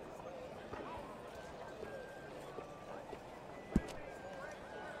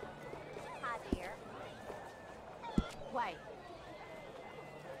 Hi, dear. Wait.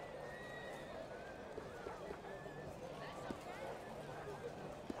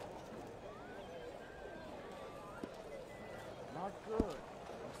 Not good.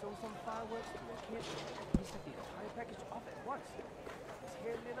 I sold some fireworks to a kid. He set the entire package off at once. His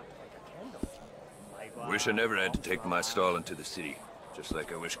hair lit up like a candle. My God. Wish I never had to take my stall into the city. Just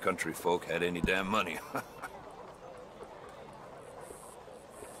like I wish country folk had any damn money. Okay,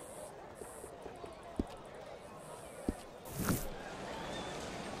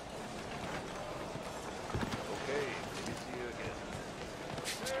 let me see you again.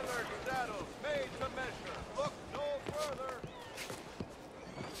 Tailor saddles made to measure. Look no further.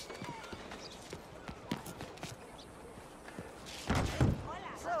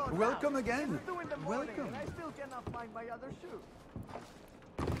 Welcome again. Welcome. I still cannot find my other shoe.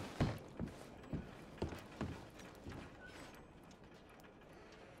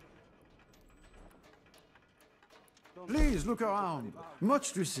 Please look around.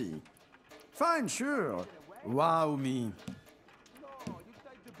 Much to see. Fine, sure. Wow me.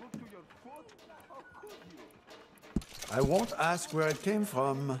 I won't ask where it came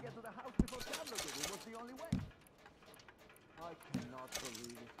from.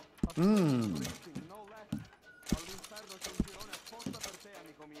 Hmm.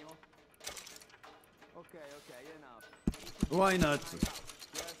 Why not?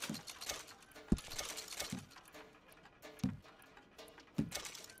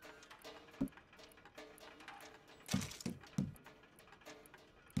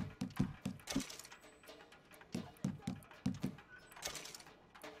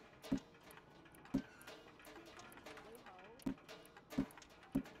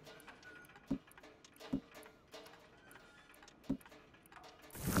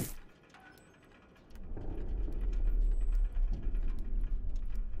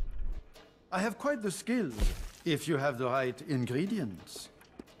 I have quite the skills, if you have the right ingredients.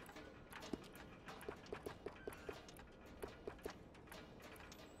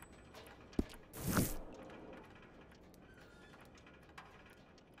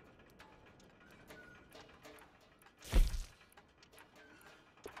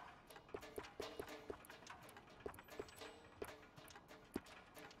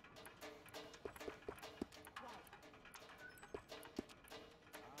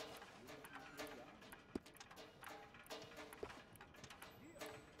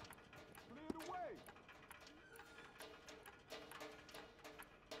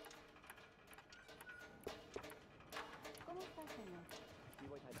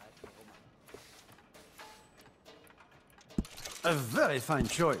 A very fine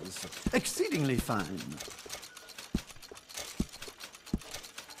choice. Exceedingly fine.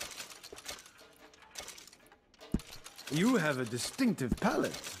 You have a distinctive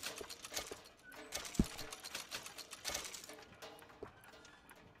palate.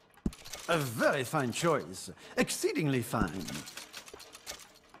 A very fine choice. Exceedingly fine.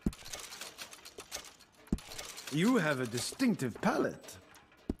 You have a distinctive palate.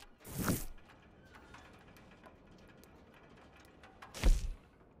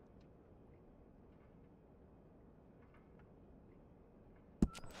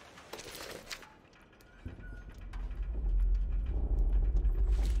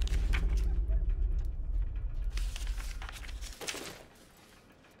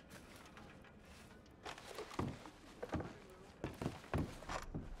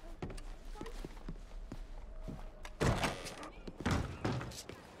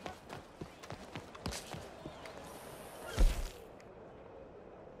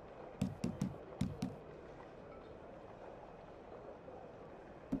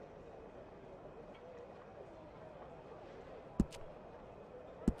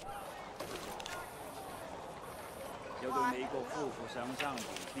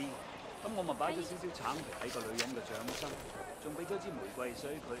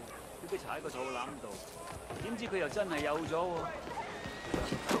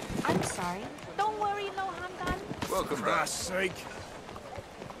 I'm sorry. Don't worry, no harm done. Welcome, for Christ's sake.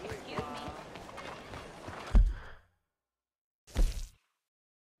 Excuse me.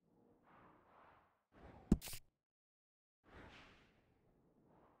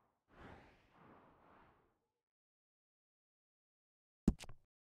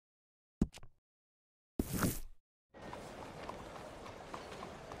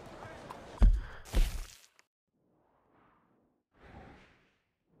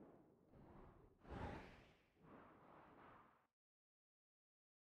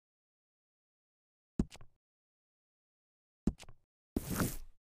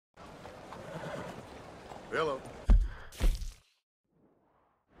 Hello.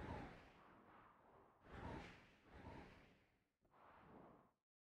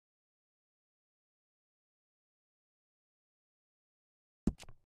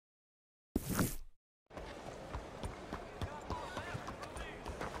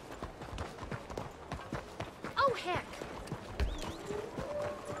 Oh, heck.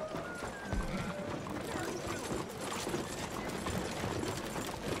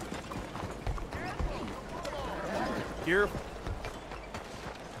 Here.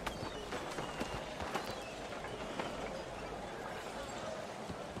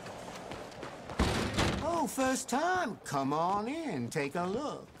 Oh, first time. Come on in, take a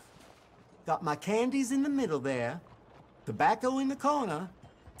look. Got my candies in the middle there, tobacco in the corner,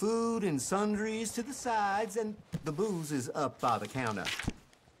 food and sundries to the sides, and the booze is up by the counter.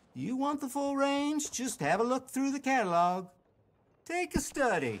 You want the full range? Just have a look through the catalog. Take a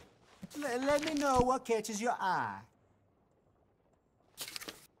study. Let me know what catches your eye.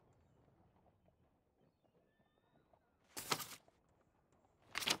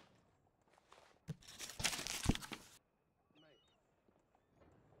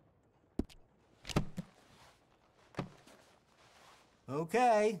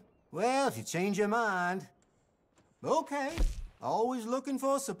 Okay. Well, if you change your mind. Okay. Always looking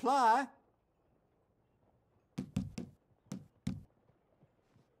for supply.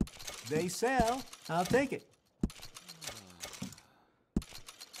 They sell. I'll take it.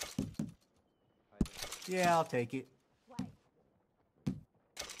 Yeah, I'll take it.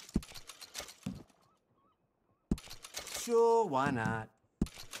 Sure, why not?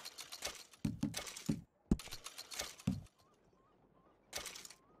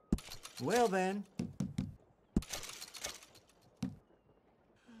 Well then.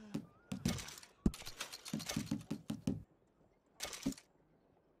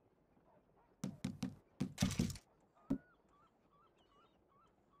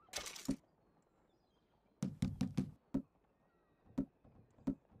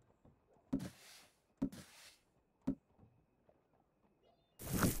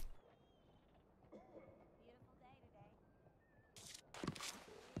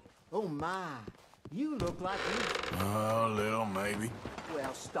 Oh my, you look like you... A little, maybe.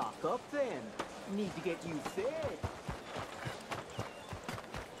 Well, stock up then. Need to get you fed.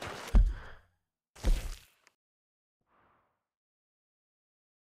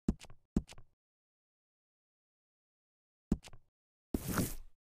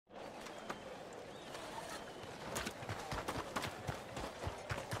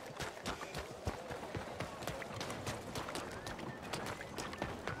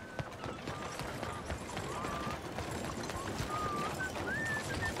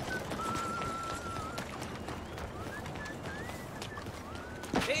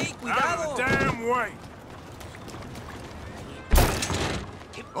 Hey, Out of the damn way!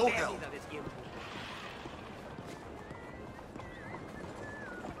 Oh, hell.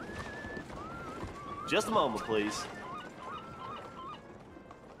 Just a moment, please.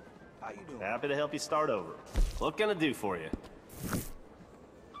 How you doing? Happy to help you start over. What can I do for you?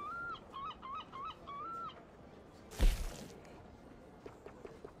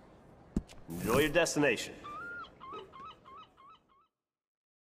 Enjoy your destination.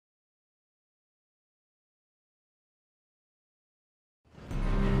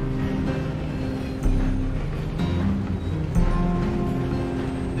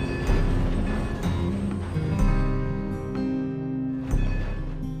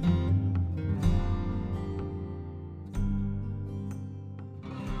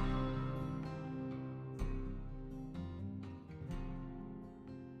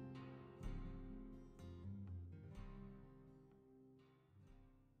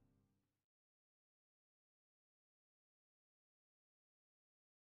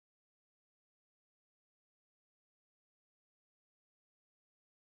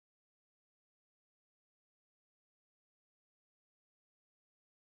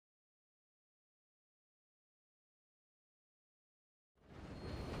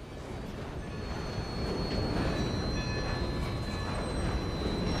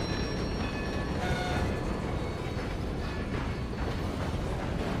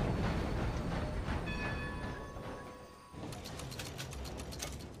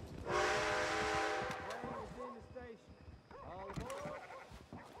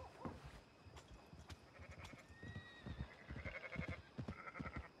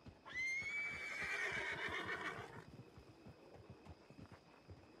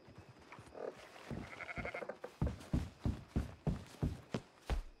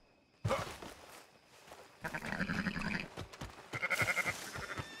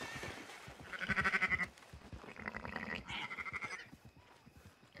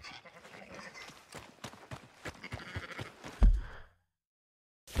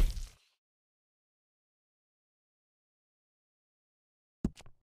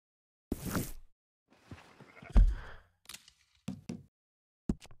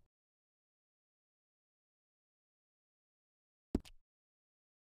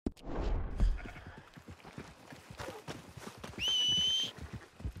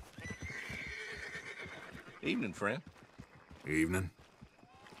 Evening, friend. Evening.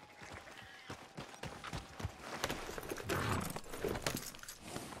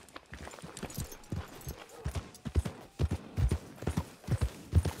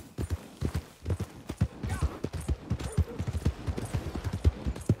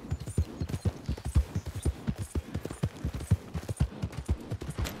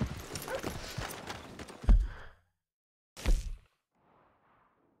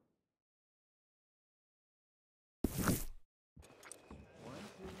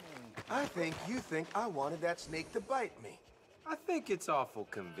 I think you think I wanted that snake to bite me. I think it's awful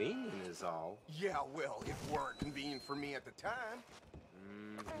convenient is all. Yeah, well, it weren't convenient for me at the time.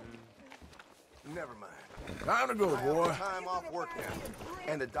 Never mind. Time to go, boy. I have time off work now.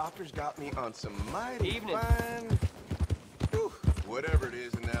 And the doctor's got me on some mighty Evening. fine... Whew, whatever it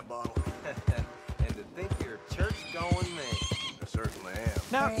is in that bottle. And to think you're a church-going man. I certainly am.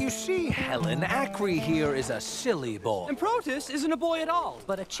 Now, you see, Helen, Acri here is a silly boy. And Protus isn't a boy at all,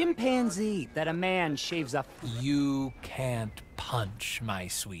 but a chimpanzee that a man shaves up. You can't punch, my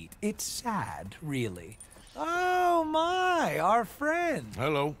sweet. It's sad, really. Oh, my, our friend.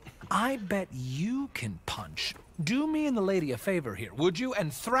 Hello. I bet you can punch. Do me and the lady a favor here, would you?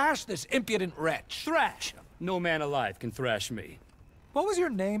 And thrash this impudent wretch. Thrash! No man alive can thrash me. What was your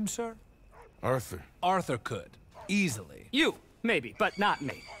name, sir? Arthur. Arthur could. Easily. You! Maybe, but not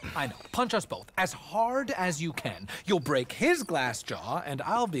me. I know. Punch us both. As hard as you can. You'll break his glass jaw, and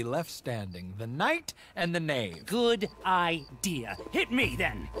I'll be left standing. The knight and the knave. Good idea. Hit me,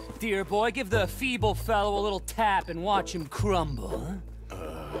 then. Dear boy, give the feeble fellow a little tap and watch him crumble.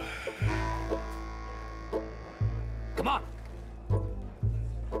 Come on.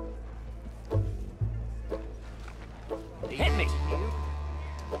 Hit me.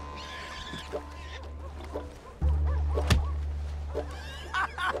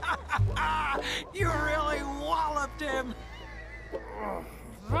 You really walloped him.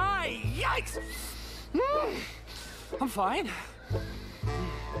 Right, yikes! I'm fine.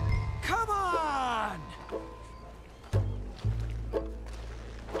 Come on!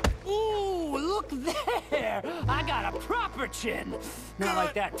 Ooh, look there! I got a proper chin. Not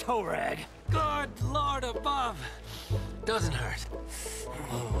like that toe rag. Good Lord above. Doesn't hurt.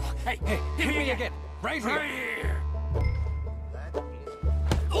 Oh. Hey, hit me again. Right here. Right here.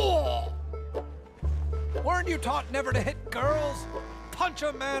 Weren't you taught never to hit girls? Punch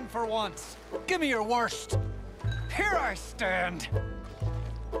a man for once. Give me your worst. Here I stand.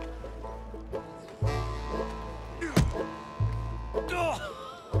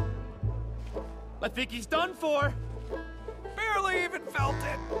 I think he's done for. Barely even felt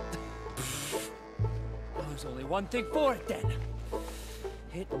it. Well, there's only one thing for it then.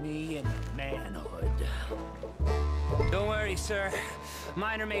 Hit me in manhood. Don't worry, sir.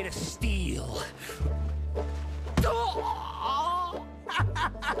 Mine are made of steel.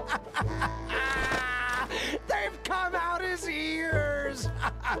 They've come out his ears.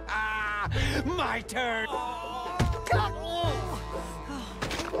 My turn.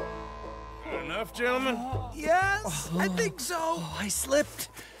 Enough, gentlemen? Yes, I think so. I slipped,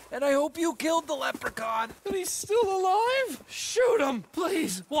 and I hope you killed the leprechaun. And he's still alive? Shoot him,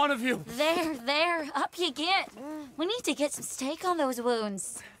 please, one of you. There, up you get. We need to get some steak on those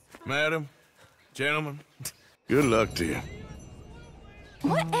wounds. Madam, gentlemen, good luck to you.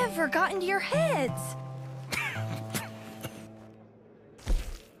 Whatever got into your heads?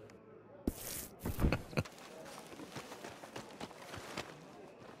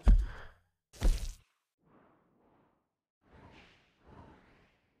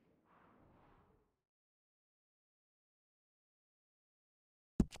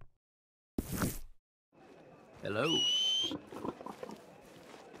 Hello.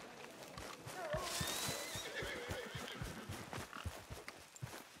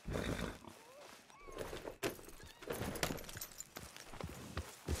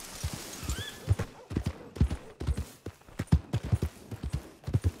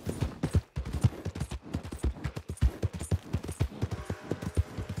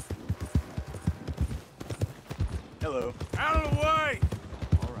 Hello. Out of the way!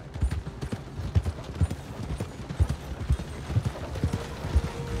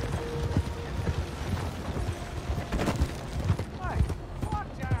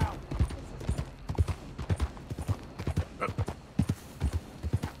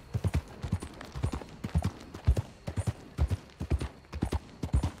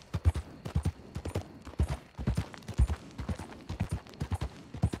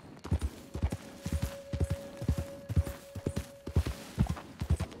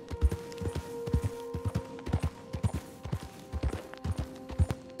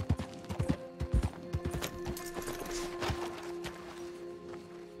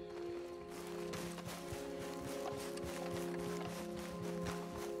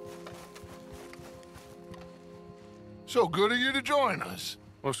 So good of you to join us.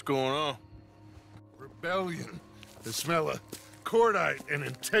 What's going on? Rebellion. The smell of cordite and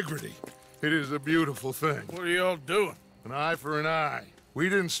integrity. It is a beautiful thing. What are y'all doing? An eye for an eye. We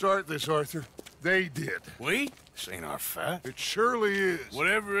didn't start this, Arthur. They did. We? This ain't our fight. It surely is.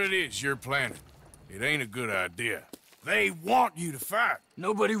 Whatever it is you're planning, it ain't a good idea. They want you to fight.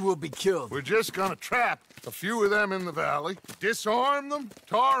 Nobody will be killed. We're just gonna trap a few of them in the valley, disarm them,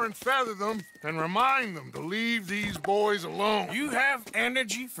 tar and feather them, and remind them to leave these boys alone. You have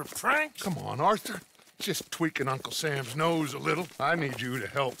energy for pranks? Come on, Arthur. Just tweaking Uncle Sam's nose a little. I need you to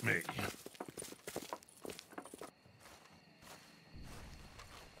help me.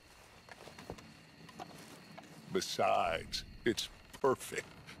 Besides, it's perfect.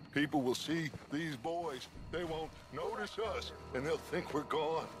 People will see these boys. They won't notice us, and they'll think we're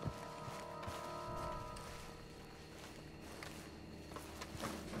gone.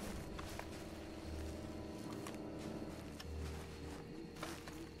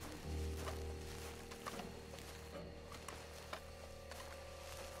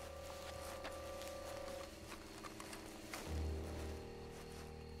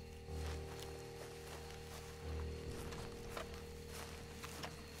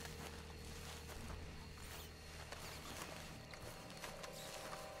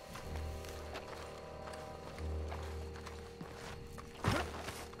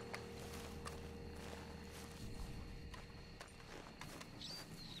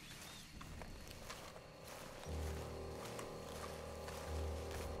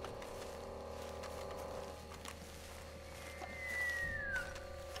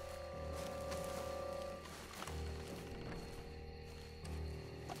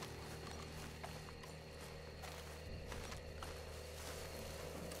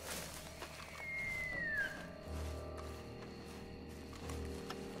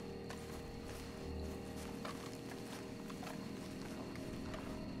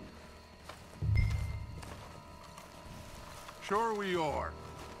 Sure we are.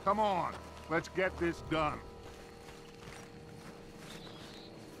 Come on, let's get this done.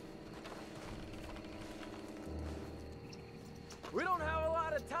 We don't have a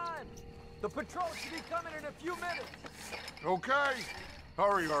lot of time. The patrol should be coming in a few minutes. Okay.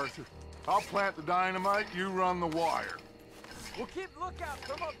 Hurry, Arthur. I'll plant the dynamite, you run the wire. We'll keep lookout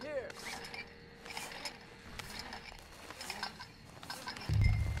from up here.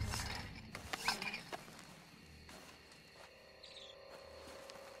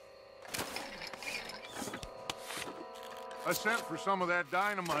 I sent for some of that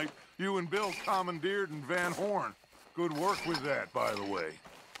dynamite you and Bill commandeered in Van Horn. Good work with that, by the way.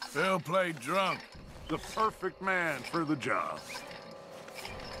 Bill played drunk. The perfect man for the job.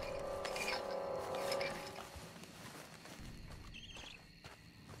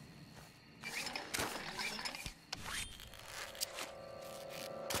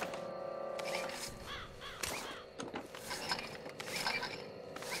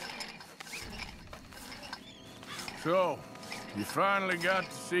 So, you finally got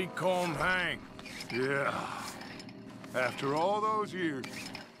to see Colm hang. Yeah. After all those years.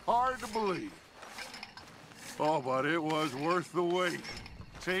 Hard to believe. Oh, but it was worth the wait.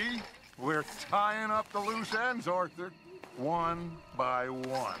 See? We're tying up the loose ends, Arthur. One by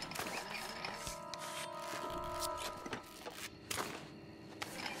one.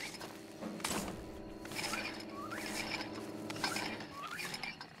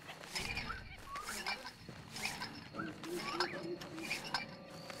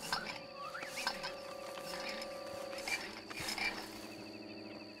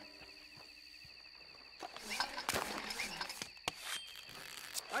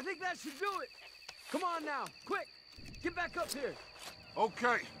 I think that should do it. Come on now, quick. Get back up here.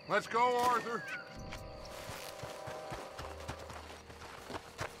 Okay, let's go, Arthur.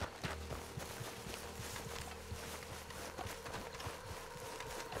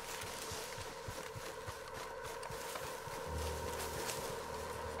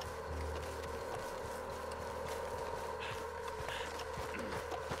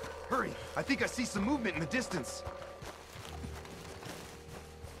 Hurry, I think I see some movement in the distance.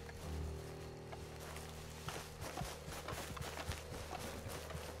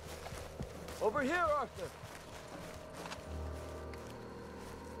 Over here, Arthur.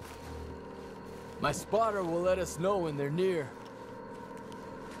 My spotter will let us know when they're near.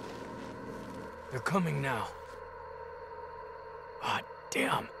 They're coming now. Ah,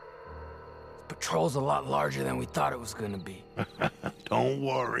 damn. The patrol's a lot larger than we thought it was gonna be. Don't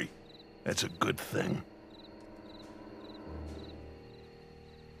worry. That's a good thing.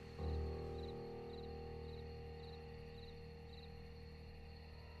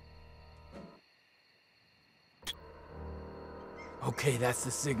 Okay, that's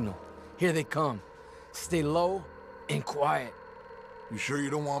the signal. Here they come. Stay low and quiet. You sure you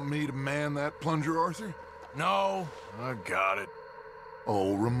don't want me to man that plunger, Arthur? No, I got it.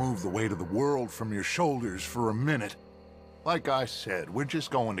 Oh, remove the weight of the world from your shoulders for a minute. Like I said, we're just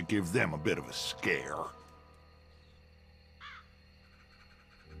going to give them a bit of a scare.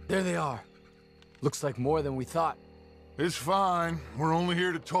 There they are. Looks like more than we thought. It's fine. We're only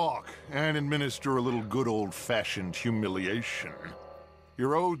here to talk and administer a little good old-fashioned humiliation.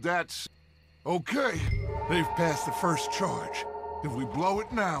 You're owed that. Okay, they've passed the first charge. If we blow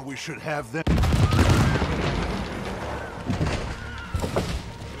it now, we should have them.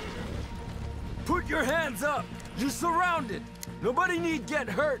 Put your hands up! You're surrounded! Nobody need get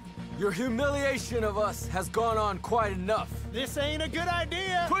hurt! Your humiliation of us has gone on quite enough. This ain't a good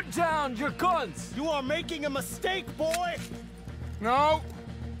idea! Put down your guns! You are making a mistake, boy! No!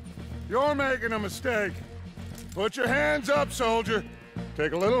 You're making a mistake. Put your hands up, soldier.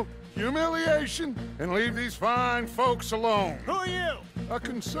 Take a little humiliation and leave these fine folks alone. Who are you? A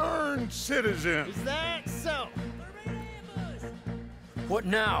concerned citizen. Is that so? What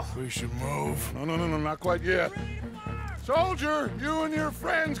now? We should move. No, not quite yet. Soldier, you and your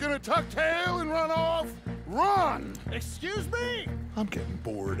friend's gonna tuck tail and run off? Run! Excuse me? I'm getting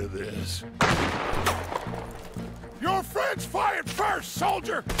bored of this. Your friend's fired first,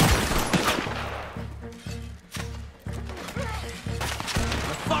 soldier! My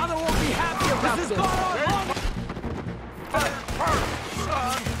father won't be happy about this. This has gone on long. Fired first,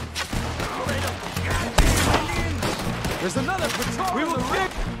 son! There's another patrol. We will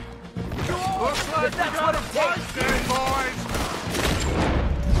kick. Looks like that's we got what a it fight takes. then, boys!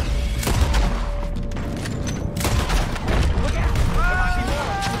 Look out!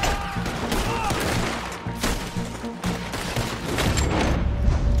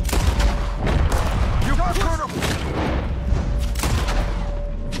 You got Colonel!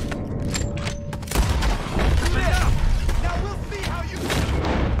 Now we'll see how you...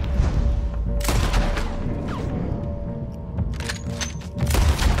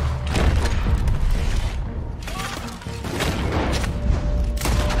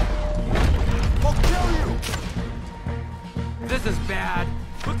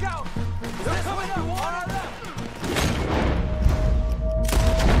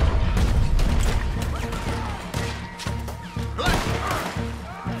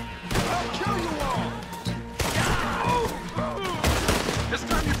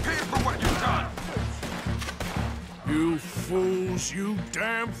 You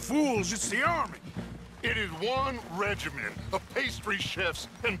damn fools, it's the army. It is one regiment of pastry chefs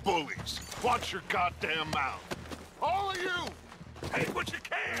and bullies. Watch your goddamn mouth. All of you, take what you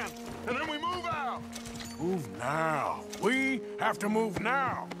can, and then we move out. Move now. We have to move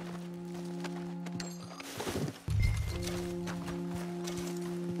now.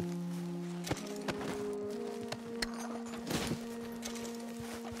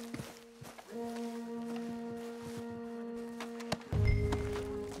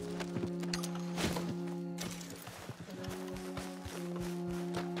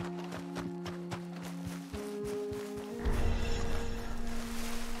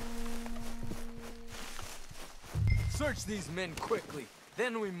 Search these men quickly,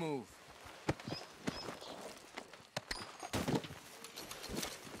 then we move.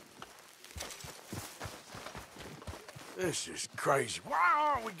 This is crazy. Why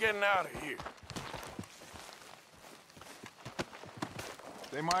aren't we getting out of here?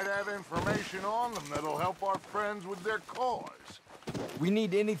 They might have information on them that'll help our friends with their cause. We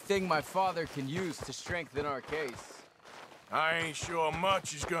need anything my father can use to strengthen our case. I ain't sure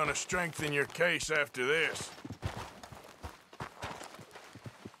much is gonna strengthen your case after this.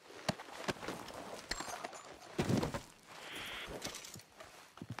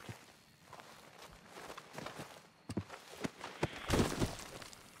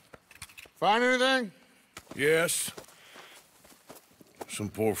 Find anything? Yes. Some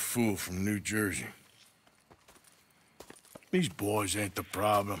poor fool from New Jersey. These boys ain't the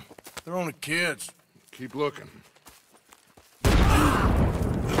problem. They're only kids. Keep looking.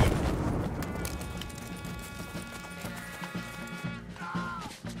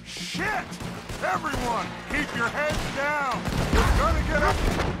 Shit! Everyone, keep your heads down! We're gonna get up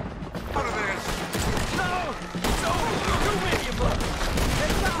out of this! No! No! Too many of us!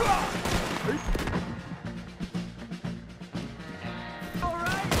 It's not! All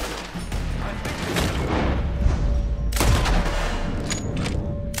right!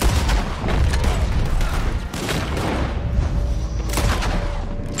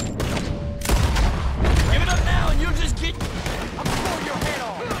 Give it up now and you'll just get... I'll blow your head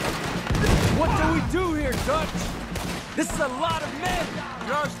off! What do we do here, Dutch? This is a lot of men!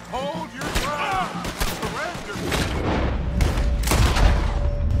 Just hold your ground! Surrender!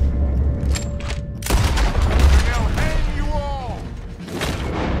 They'll hang you all!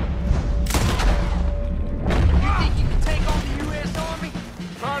 You think you can take on the U.S. Army?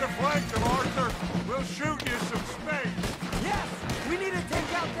 Try to flank them, Arthur! We'll shoot you some space! Yes! We need to take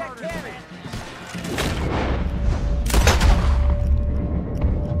out that cannon!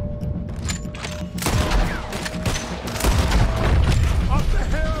 Up the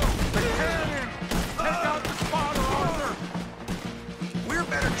hill! The cannon! Take out the spotter, Arthur! We're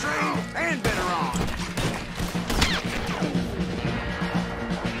better trained and better armed.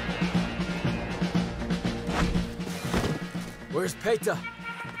 Where's Peta?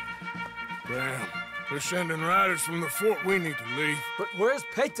 Damn. They're sending riders from the fort. We need to leave. But where's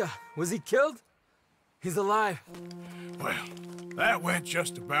Peta? Was he killed? He's alive. Well, that went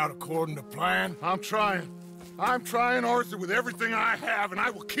just about according to plan. I'm trying. I'm trying, Arthur, with everything I have, and I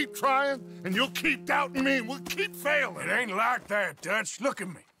will keep trying, and you'll keep doubting me, and we'll keep failing. It ain't like that, Dutch. Look at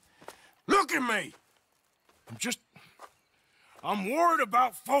me. Look at me! I'm worried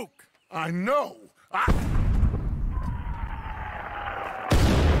about folk. I know.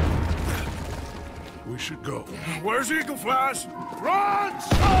 We should go. Where's Eagle Flies? Run,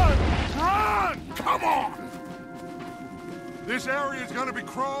 son! Run! Come on! This area is gonna be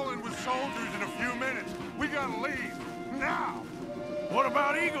crawling with soldiers in a few minutes. We gotta leave. Now! What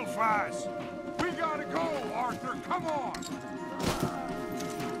about Eagle Flies? We gotta go, Arthur. Come on!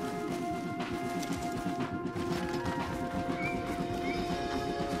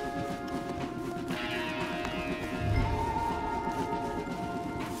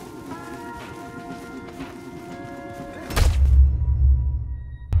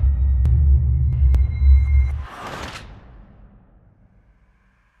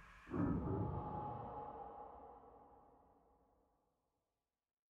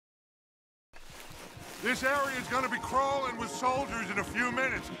 This area is gonna be crawling with soldiers in a few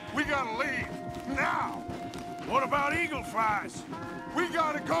minutes. We gotta leave. Now! What about Eagle Flies? We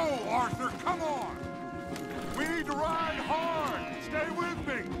gotta go, Arthur. Come on! We need to ride hard. Stay with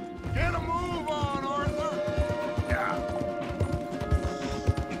me. Get a move on, Arthur. Yeah.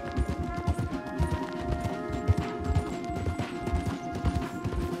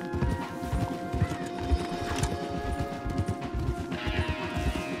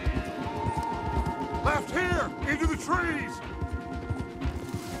 Left here, into the trees.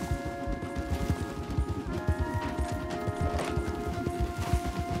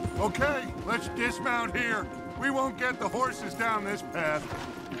 Okay, let's dismount here. We won't get the horses down this path.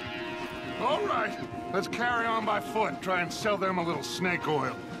 All right, let's carry on by foot. Try and sell them a little snake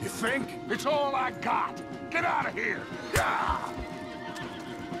oil. You think? It's all I got. Get out of here. Yeah!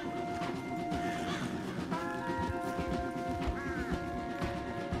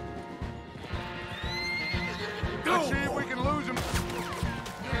 Let's see if we can lose him.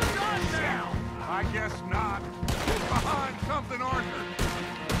 You're done now. I guess not. Get behind something, Arthur.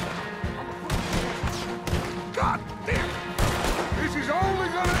 God damn it! This is only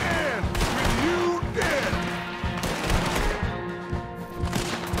gonna end with you dead.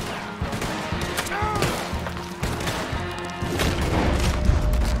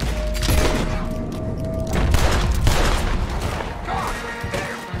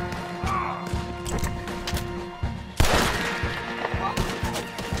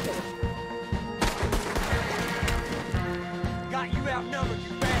 Got you outnumbered,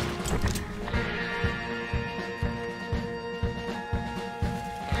 you bastard.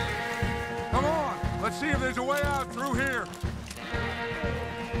 Come on, let's see if there's a way out through here.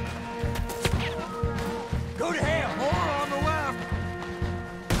 Go to hell! More on the left.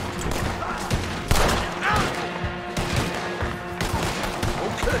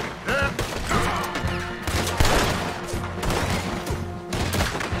 Okay, then.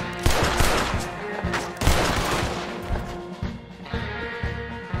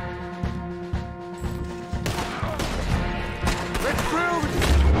 Let's drill the...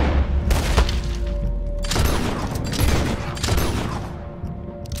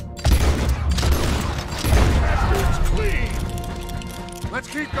 That's clean. Let's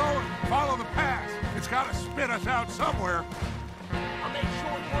keep going. Follow the path. It's got to spit us out somewhere. I'll make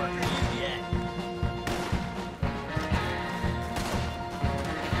short work of you yet.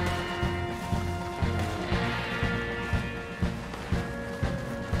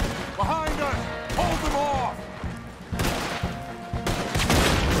 Behind us! Hold them off!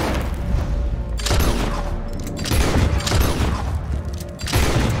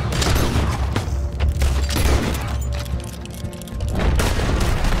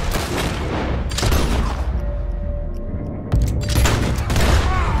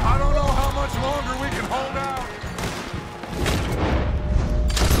 I don't know how much longer we can hold out.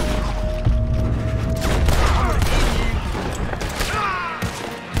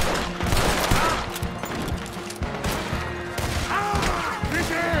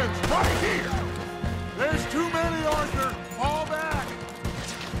 This ends right here. There's too many, Arthur. Fall back.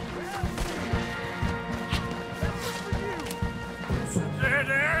 Dead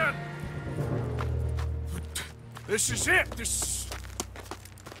end. This is it.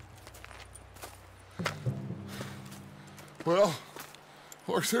 Well,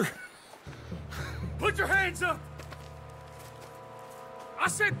 Arthur. Put your hands up! I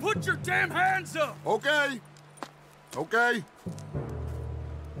said put your damn hands up! Okay. Okay.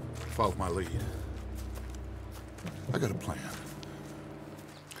 Follow my lead. I got a plan.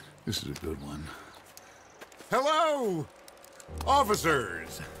 This is a good one. Hello,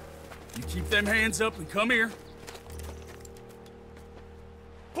 officers. You keep them hands up and come here.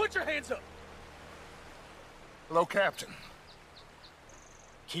 Put your hands up! Hello, Captain.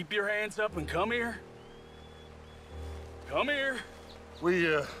 Keep your hands up and come here. Come here.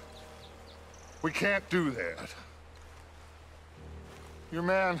 We can't do that. Your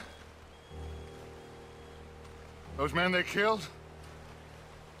man... Those men they killed?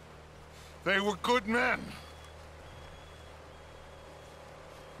 They were good men.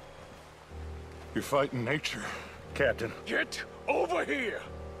 You're fighting nature, Captain. Get over here!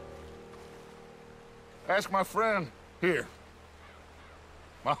 Ask my friend here.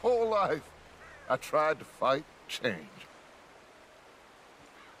 My whole life, I tried to fight change.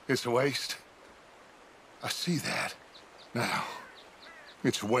 It's a waste. I see that now.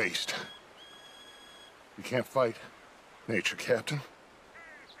 It's waste. You can't fight nature, Captain.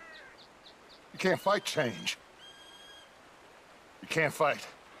 You can't fight change. You can't fight.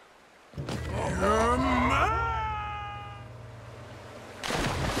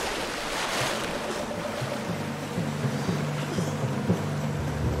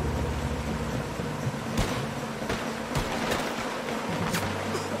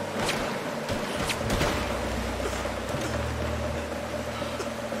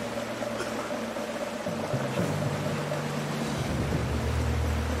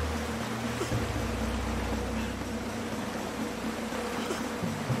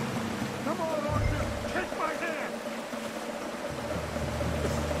 Come on, Arthur!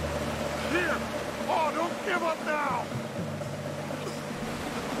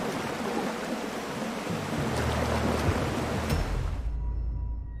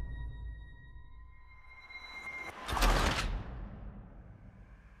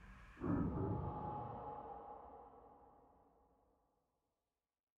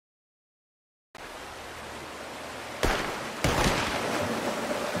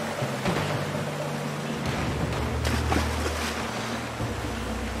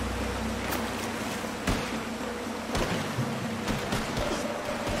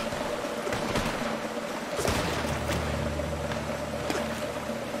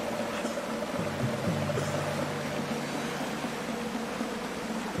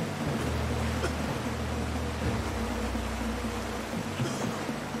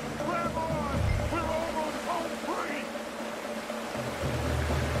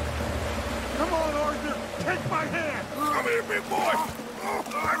 on, Arthur! Take my hand! Come here, big boy!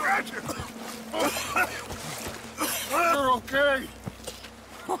 I got you! You're okay.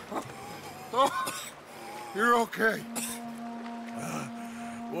 You're okay.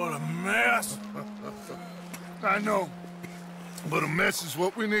 What a mess. I know, but a mess is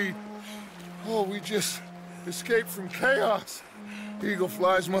what we need. Oh, we just escaped from chaos. Eagle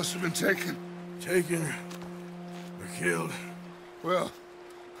flies must have been taken. Taken or killed? Well,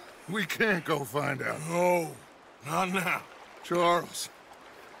 we can't go find out. No, not now. Charles,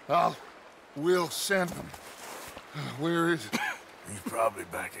 we'll send him. Where is he? He's probably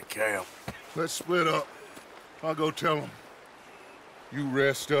back at camp. Let's split up. I'll go tell him. You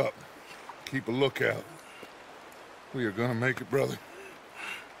rest up. Keep a lookout. We are gonna make it, brother.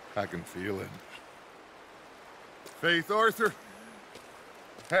 I can feel it. Faith, Arthur.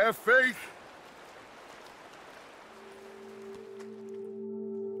 Have faith.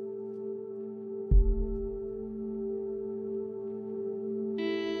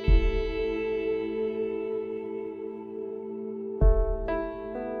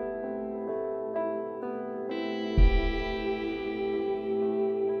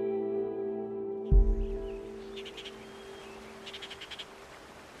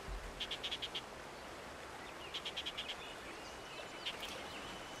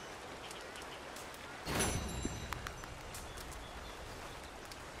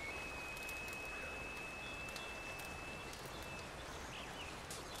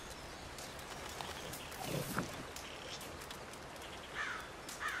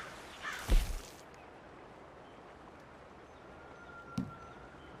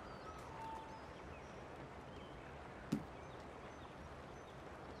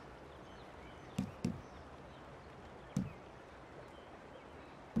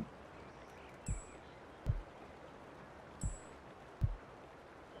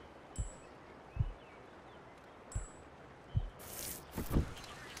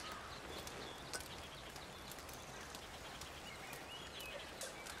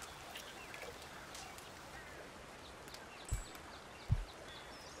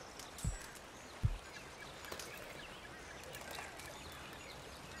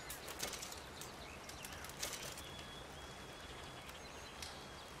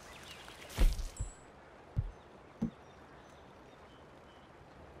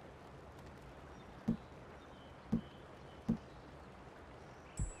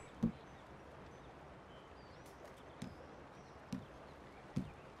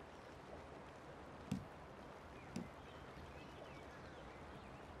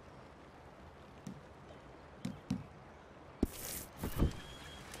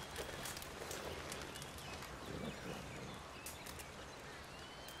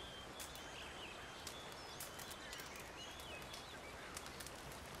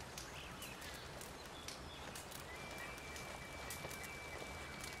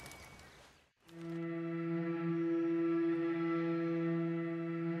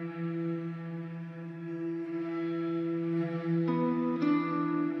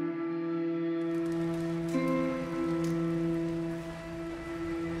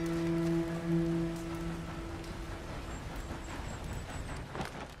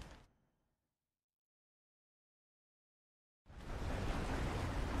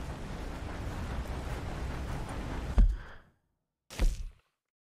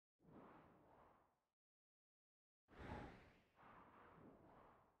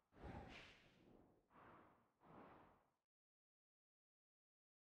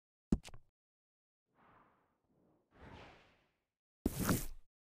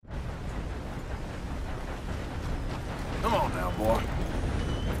 Come on now, boy.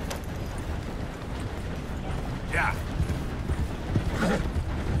 Yeah.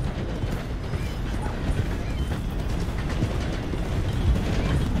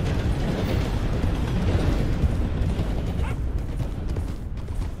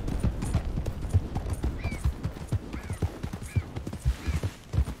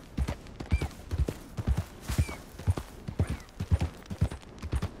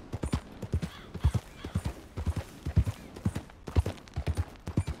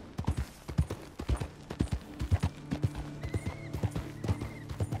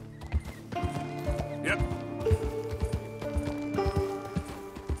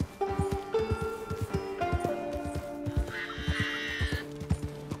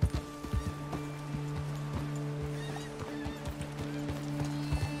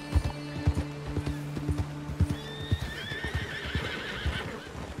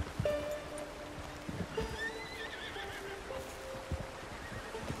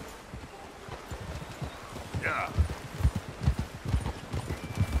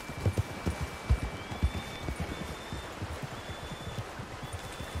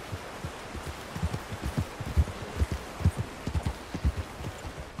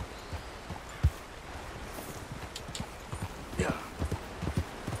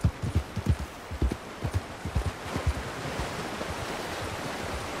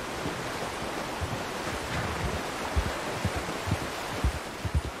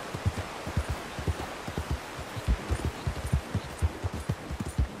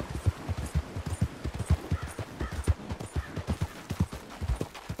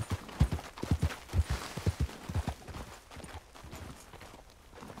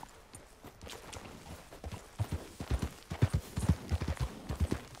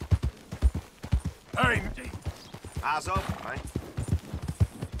 Hey! Eyes open, man.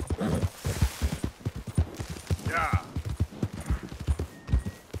 Yeah.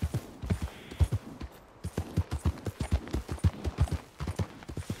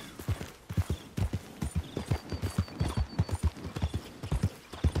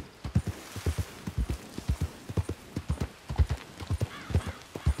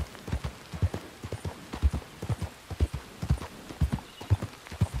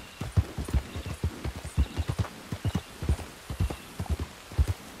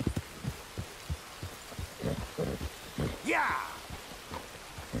 Yeah!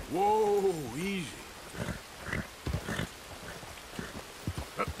 Whoa, easy.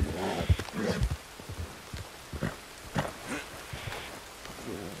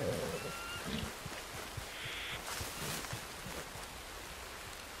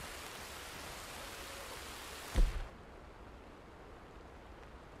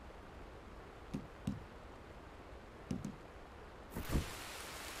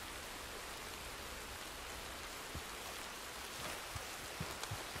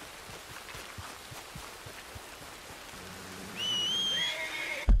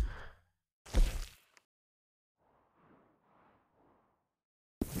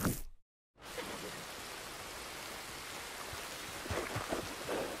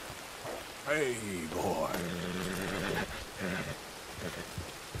 Hey, boy.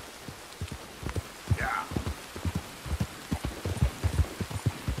 Yeah.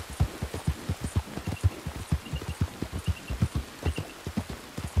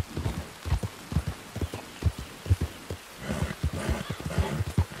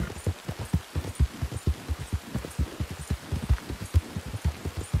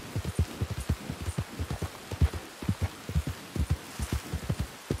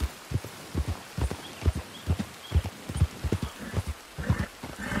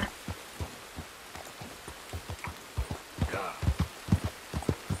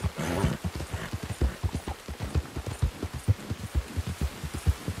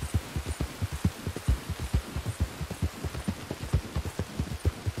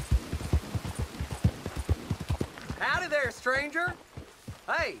 Howdy there, stranger.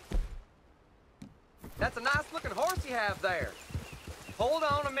 Hey, that's a nice looking horse you have there. Hold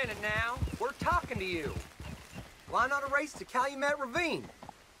on a minute now. We're talking to you. Why not a race to Calumet Ravine?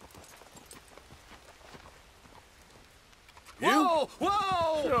 You? Whoa!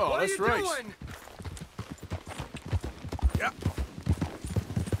 Whoa! Sure, what are let's you race. doing? Yeah.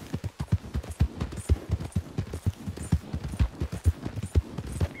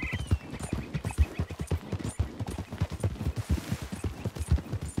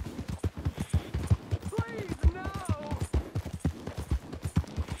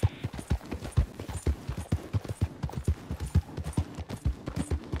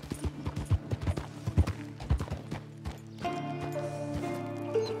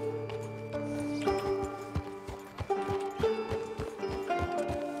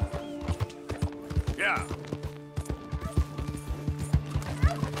 Yeah.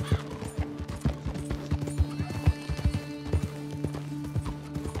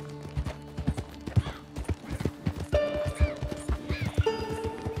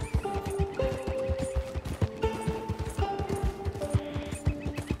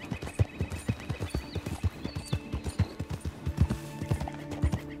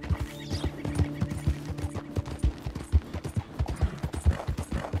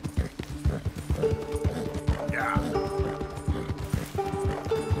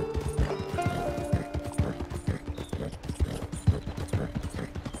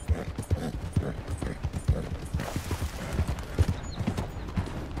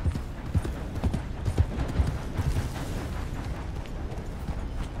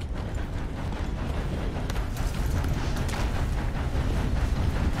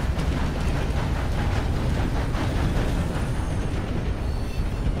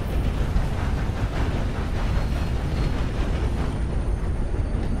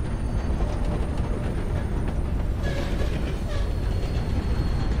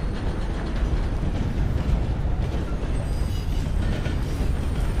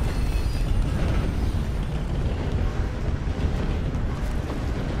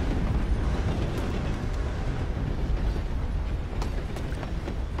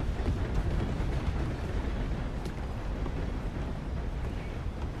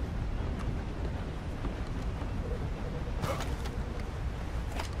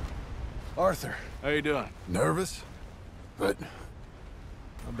 Arthur. How you doing? Nervous? But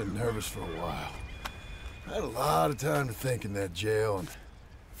I've been nervous for a while. I had a lot of time to think in that jail, and I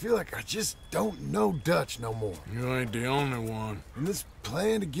feel like I just don't know Dutch no more. You ain't the only one. And this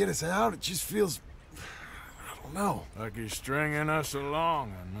plan to get us out, it just feels Oh, no. Like he's stringing us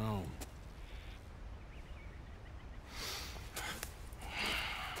along, I know.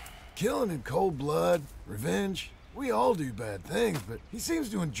 Killing in cold blood, revenge, we all do bad things, but he seems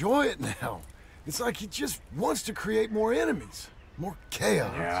to enjoy it now. It's like he just wants to create more enemies, more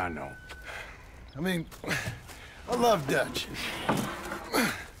chaos. Yeah, I know. I mean, I love Dutch.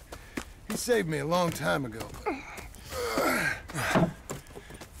 He saved me a long time ago. I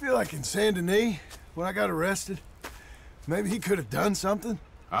feel like in Saint Denis, when I got arrested, maybe he could have done something.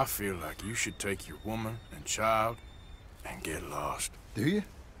 I feel like you should take your woman and child and get lost. Do you?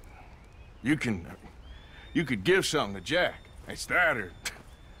 You could give something to Jack. It's that or...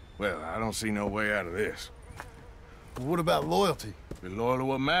 Well, I don't see no way out of this. Well, what about loyalty? Be loyal to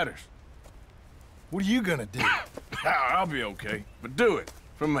what matters. What are you gonna do? I'll be okay, but do it,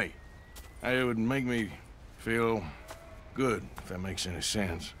 for me. It would make me feel good, if that makes any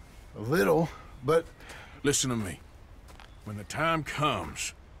sense. A little, but... Listen to me. When the time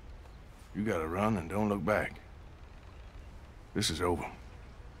comes, you gotta run and don't look back. This is over.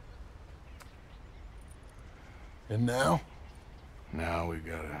 And now? Now we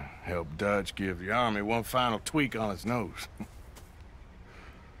gotta help Dutch give the army one final tweak on its nose.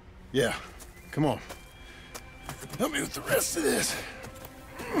 Yeah, come on. Help me with the rest of this.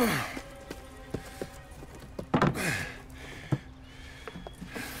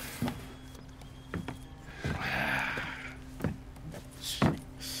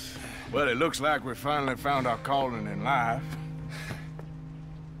 Well, it looks like we finally found our calling in life.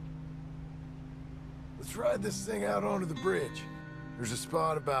 Let's ride this thing out onto the bridge. There's a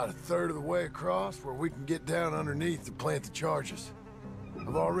spot about a third of the way across where we can get down underneath to plant the charges.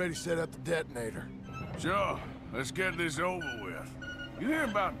 I've already set up the detonator. Sure, let's get this over with. You hear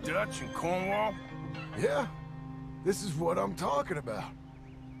about Dutch and Cornwall? Yeah, this is what I'm talking about.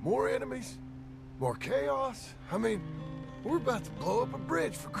 More enemies, more chaos. I mean, we're about to blow up a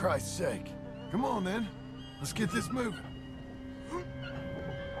bridge, for Christ's sake. Come on, then. Let's get this moving.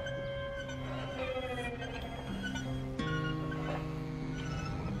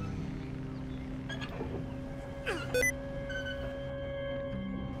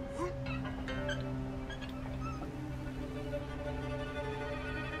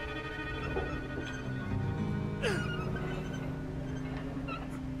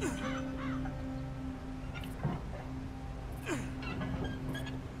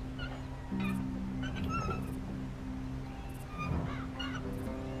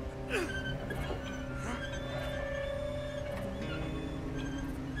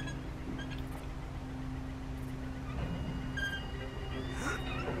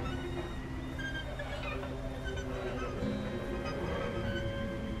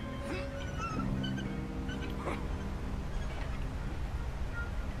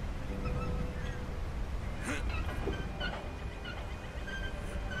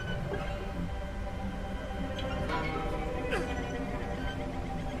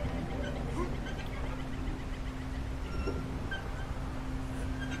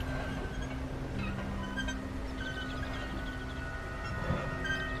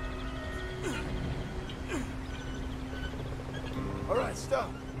 All right, stop.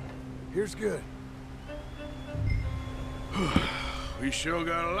 Here's good. We sure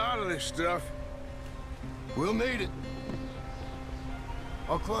got a lot of this stuff. We'll need it.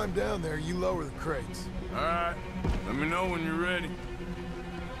 I'll climb down there, you lower the crates. All right. Let me know when you're ready.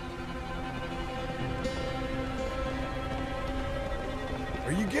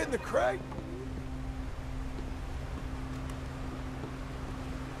 Are you getting the crate?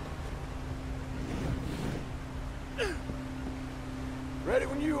 Ready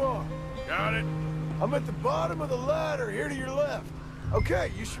when you are. Got it. I'm at the bottom of the ladder, here to your left.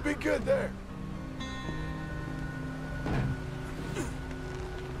 Okay, you should be good there.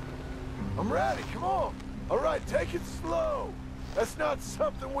 I'm ready, come on. All right, take it slow. That's not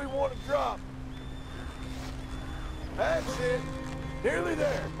something we want to drop. That's it. Nearly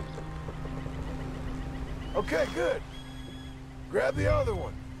there. Okay, good. Grab the other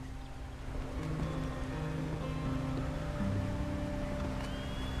one.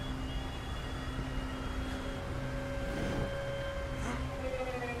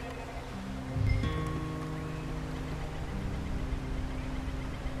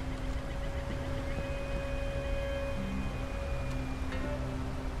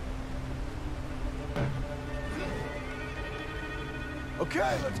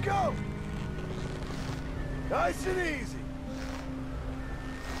 Okay, let's go. Nice and easy.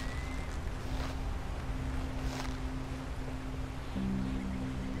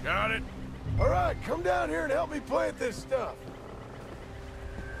 Got it. All right, come down here and help me plant this stuff.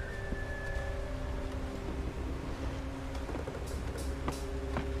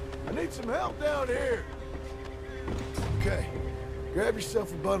 need some help down here. Okay, grab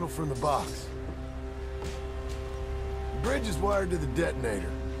yourself a bundle from the box. The bridge is wired to the detonator.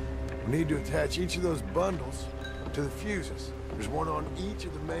 We need to attach each of those bundles to the fuses. There's one on each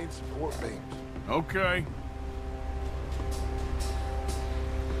of the main support beams. Okay.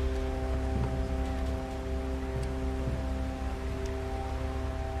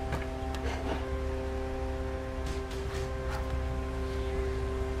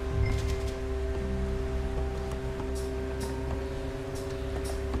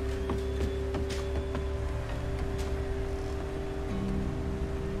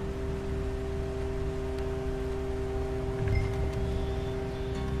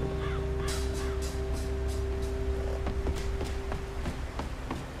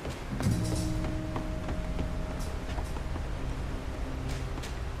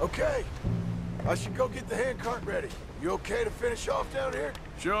 Okay, I should go get the handcart ready. You okay to finish off down here?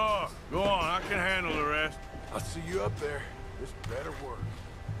 Sure. Go on, I can handle the rest. I'll see you up there. This better work.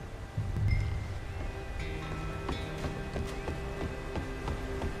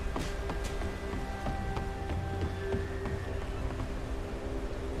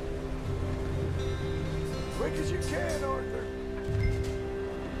 Quick as you can, Arthur.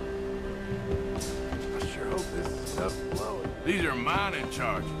 I sure hope this stuff's blowing. These are mining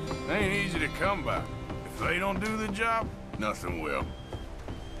charges. They ain't easy to come by. If they don't do the job, nothing will.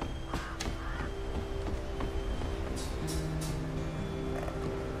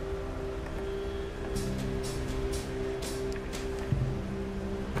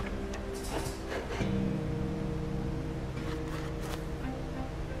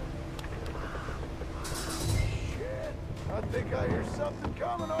 Shit! I think I hear something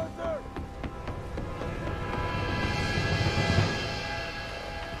coming, Arthur!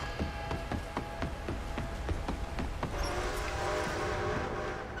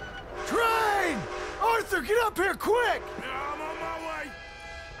 Train! Arthur, get up here quick! I'm on my way!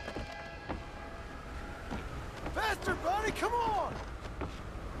 Faster, buddy, come on!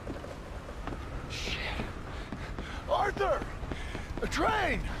 Shit. Arthur! A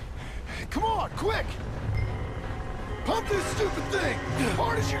train! Come on, quick! Pump this stupid thing! As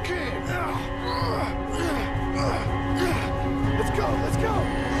hard as you can! Let's go, let's go!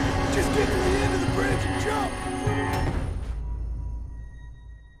 Just get to the end of the bridge and jump!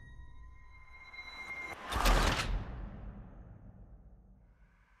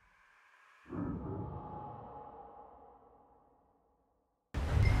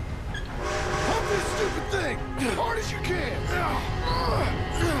 Pump this stupid thing! As hard as you can!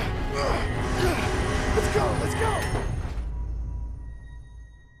 Let's go, let's go!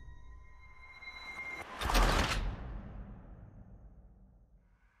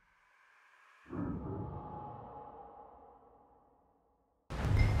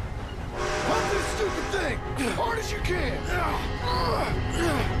 Pump this stupid thing! As hard as you can!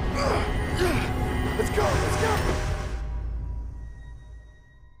 Let's go, let's go!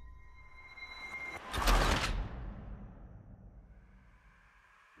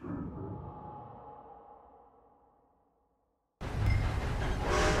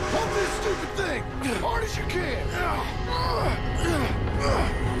 Pump this stupid thing! As hard as you can!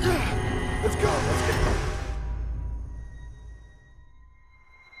 Let's go, let's go!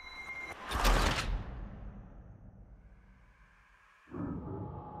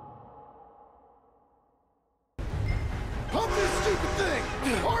 Pump this stupid thing!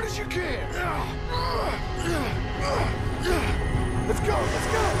 As hard as you can! Let's go, let's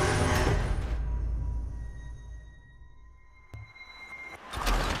go!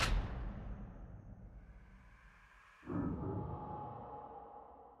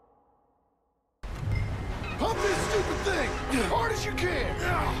 Pump this stupid thing! As hard as you can!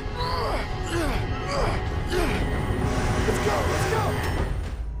 Let's go, let's go!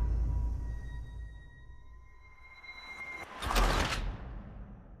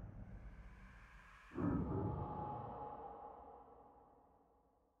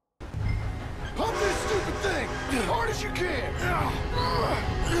 Pump this stupid thing! As hard as you can!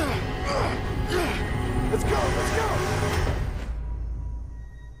 Let's go, let's go!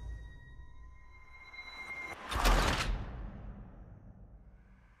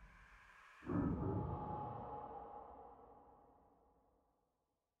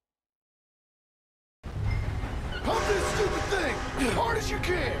 Pump this stupid thing! As hard as you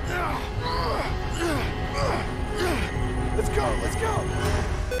can! Let's go, let's go!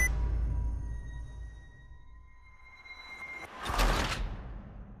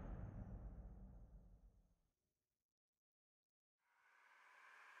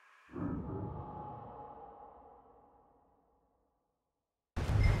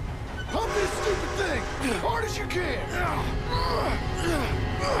 you can!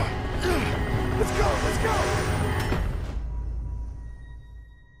 Let's go, let's go!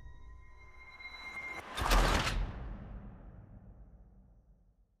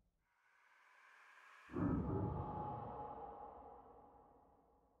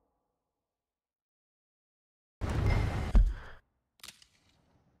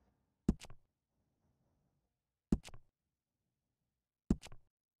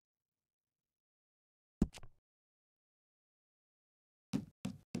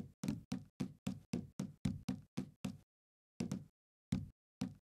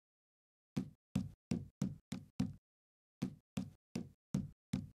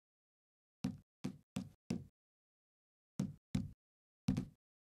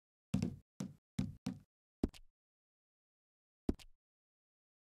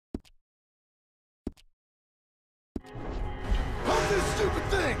 Pump this stupid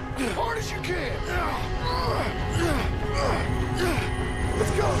thing! Hard as you can!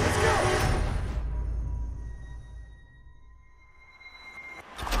 Let's go, let's go!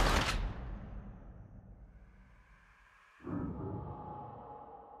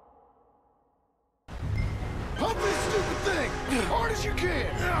 Pump this stupid thing! Hard as you can!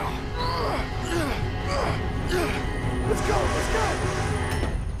 Let's go, let's go!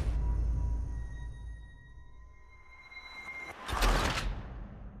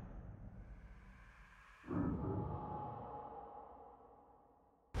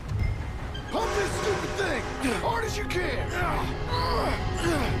 Hard as you can!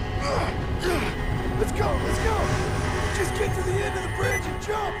 Let's go, let's go! Just get to the end of the bridge and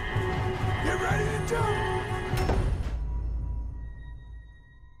jump! Get ready to jump!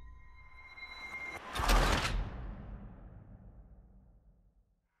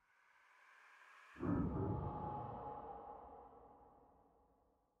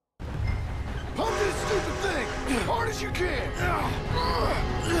 Pump this stupid thing! Hard as you can!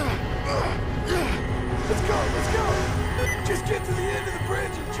 Let's go, let's go! Just get to the end of the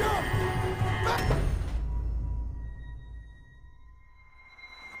bridge and jump! Back.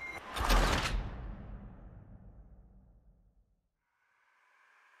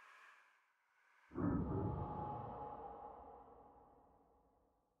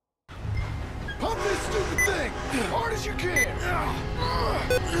 Pump this stupid thing! Hard as you can!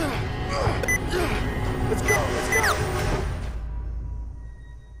 Let's go, let's go!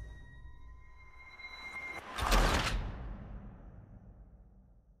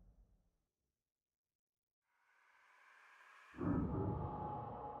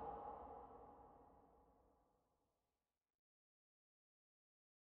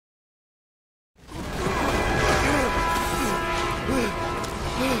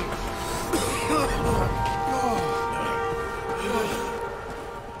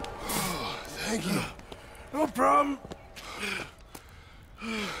 Thank you. No problem.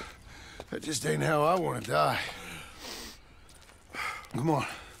 That just ain't how I want to die. Come on.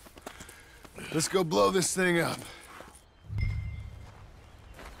 Let's go blow this thing up.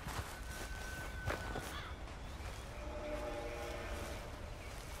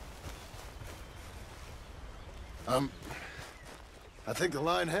 I think the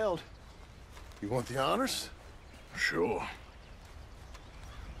line held. You want the honors? Sure.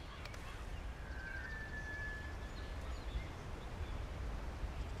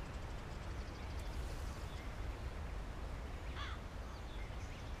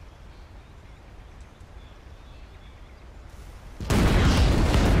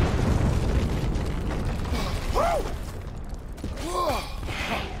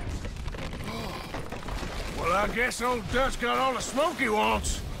 Well, I guess old Dutch got all the smoke he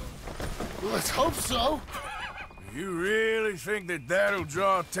wants. Well, let's hope so. You really think that that'll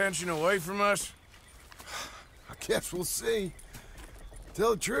draw attention away from us? I guess we'll see.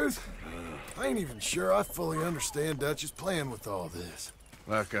 Tell the truth, I ain't even sure I fully understand Dutch's plan with all this.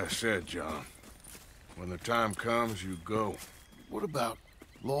 Like I said, John, when the time comes, you go. What about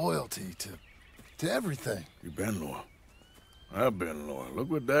loyalty to everything? You've been loyal. I've been loyal. Look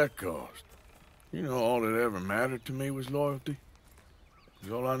what that cost. You know, all that ever mattered to me was loyalty. It's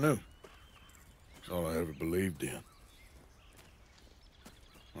all I knew. It's all I ever believed in.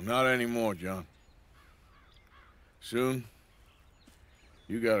 Well, not anymore, John. Soon,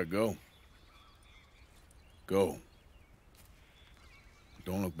 you gotta go. Go.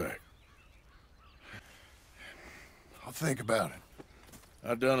 Don't look back. I'll think about it.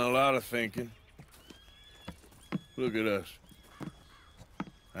 I've done a lot of thinking. Look at us.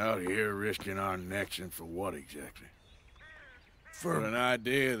 Out here risking our necks, and for what exactly? For an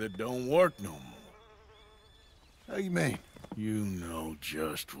idea that don't work no more. How you mean? You know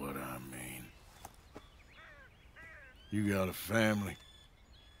just what I mean. You got a family.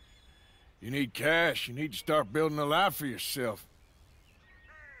 You need cash. You need to start building a life for yourself.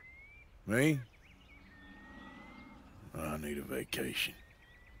 Me? I need a vacation.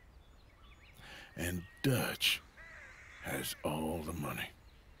 And Dutch has all the money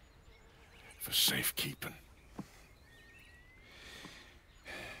for safekeeping.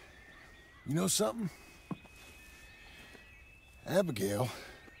 You know something? Abigail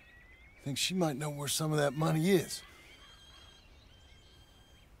thinks she might know where some of that money is.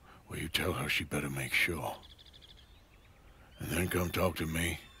 Well, you tell her she better make sure. And then come talk to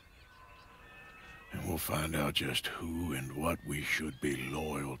me. And we'll find out just who and what we should be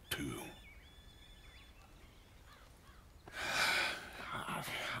loyal to.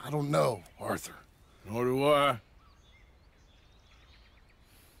 I don't know, Arthur. Nor do I.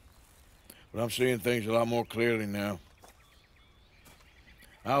 But I'm seeing things a lot more clearly now.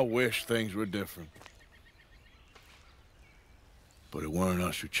 I wish things were different. But it weren't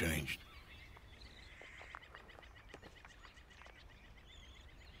us who changed.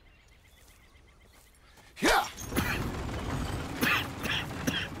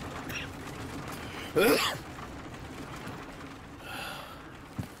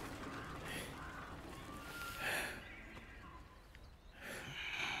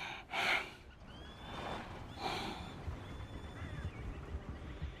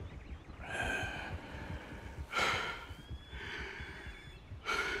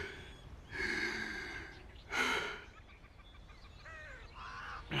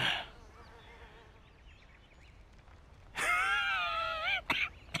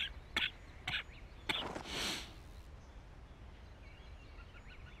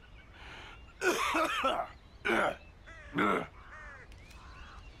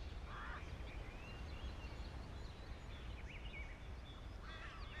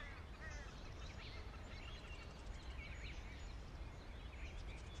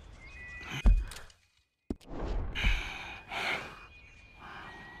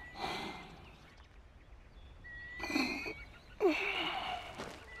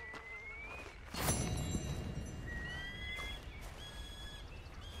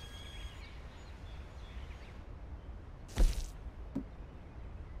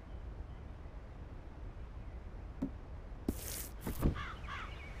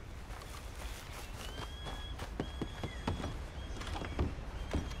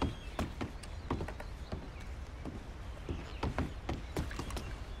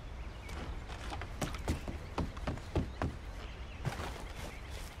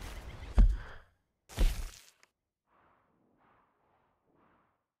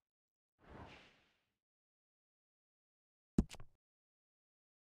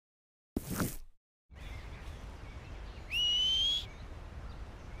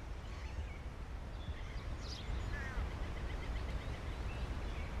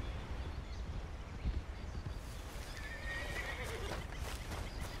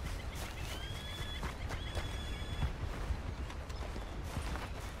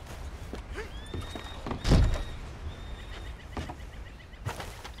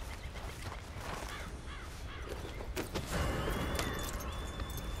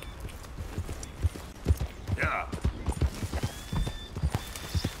 Yeah!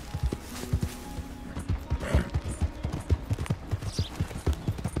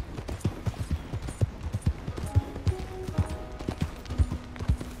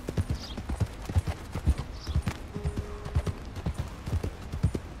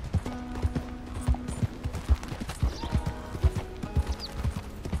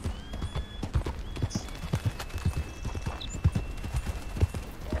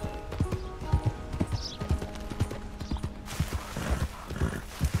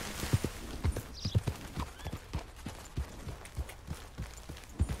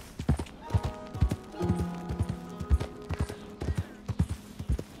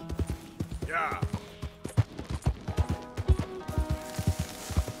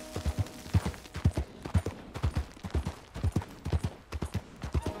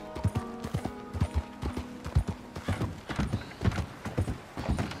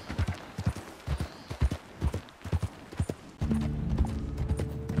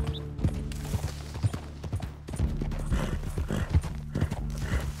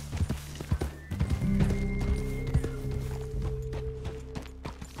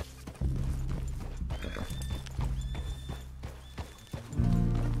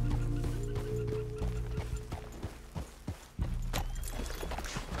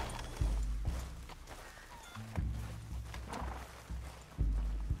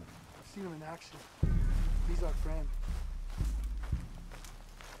 seen him in action. He's our friend.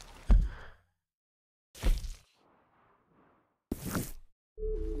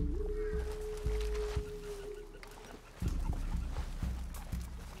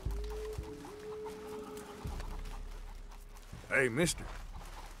 Hey, mister.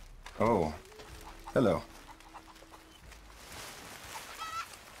 Oh. Hello.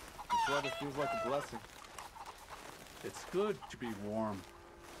 This weather feels like a blessing. It's good to be warm.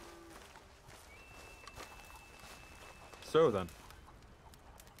 So then.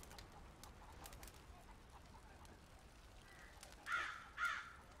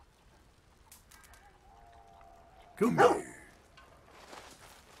 Come here.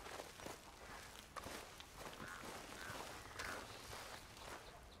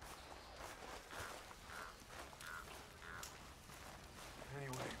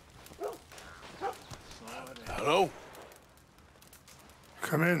 Hello?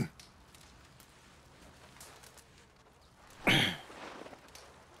 Come in.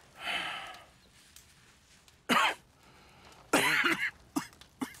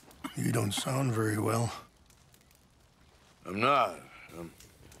 You don't sound very well. I'm not.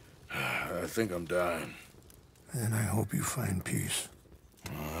 I think I'm dying. And I hope you find peace.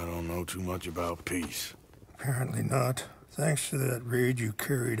 I don't know too much about peace. Apparently not. Thanks to that raid you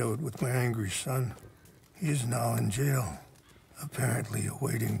carried out with my angry son. He is now in jail, apparently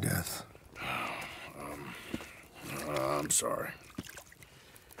awaiting death. I'm sorry.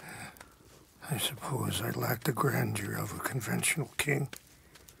 I suppose I lack the grandeur of a conventional king.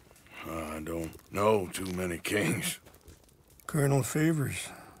 I don't know too many kings. Colonel Favors,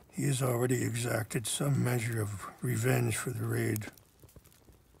 he has already exacted some measure of revenge for the raid.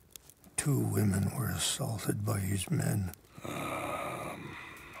 2 women were assaulted by his men.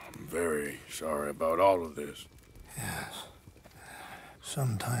 I'm very sorry about all of this. Yes.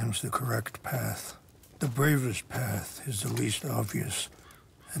 Sometimes the correct path, the bravest path, is the least obvious,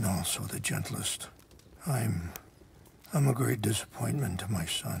 and also the gentlest. I'm a great disappointment to my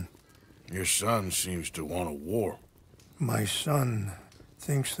son. Your son seems to want a war. My son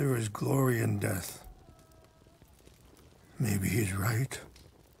thinks there is glory in death. Maybe he's right,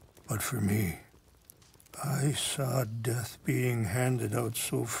 but for me, I saw death being handed out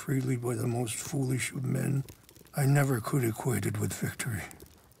so freely by the most foolish of men, I never could equate it with victory.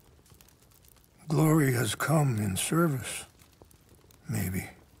 Glory has come in service. Maybe.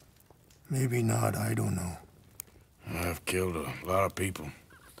 Maybe not, I don't know. I've killed a lot of people.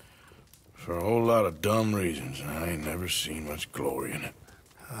 For a whole lot of dumb reasons, and I ain't never seen much glory in it.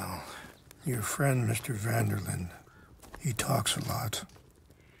 Oh, your friend, Mr. Vanderlyn, he talks a lot.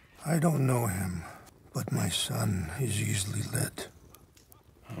 I don't know him, but my son is easily led.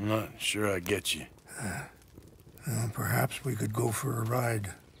 I'm not sure I get you. Well, perhaps we could go for a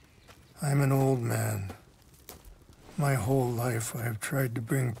ride. I'm an old man. My whole life I have tried to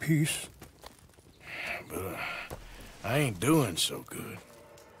bring peace. But I ain't doing so good.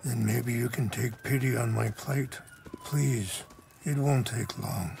 Then maybe you can take pity on my plight. Please, it won't take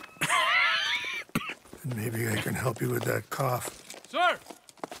long. And maybe I can help you with that cough. Sir!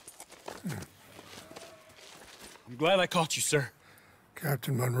 I'm glad I caught you, sir.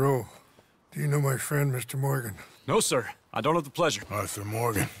 Captain Monroe, do you know my friend, Mr. Morgan? No, sir. I don't have the pleasure. Arthur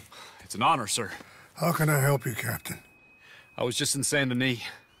Morgan. It's an honor, sir. How can I help you, Captain? I was just in Saint Denis.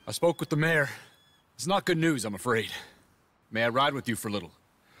 I spoke with the mayor. It's not good news, I'm afraid. May I ride with you for a little?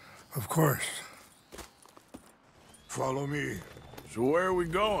 Of course. Follow me. So where are we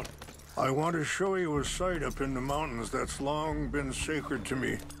going? I want to show you a site up in the mountains that's long been sacred to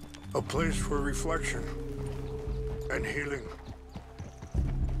me. A place for reflection and healing.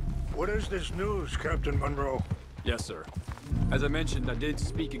 What is this news, Captain Monroe? Yes, sir. As I mentioned, I did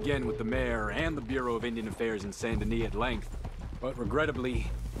speak again with the mayor and the Bureau of Indian Affairs in Saint Denis at length. But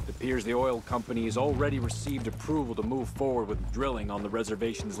regrettably, it appears the oil company has already received approval to move forward with drilling on the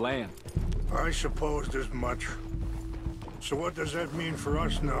reservation's land. I supposed as much. So what does that mean for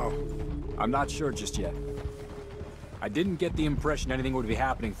us now? I'm not sure just yet. I didn't get the impression anything would be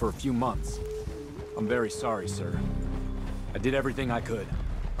happening for a few months. I'm very sorry, sir. I did everything I could.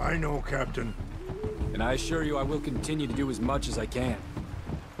 I know, Captain. And I assure you I will continue to do as much as I can.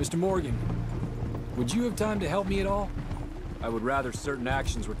 Mr. Morgan, would you have time to help me at all? I would rather certain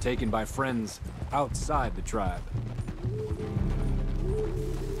actions were taken by friends outside the tribe.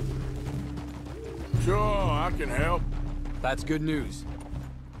 Sure, I can help. That's good news.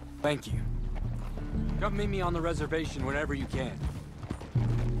 Thank you. Come meet me on the reservation whenever you can.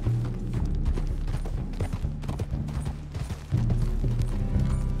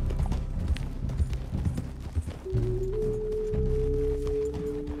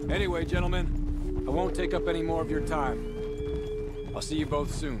 Anyway, gentlemen, I won't take up any more of your time. I'll see you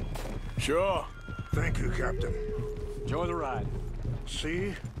both soon. Sure. Thank you, Captain. Enjoy the ride.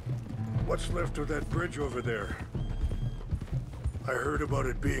 See? What's left of that bridge over there? I heard about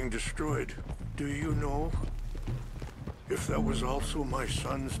it being destroyed. Do you know? if that was also my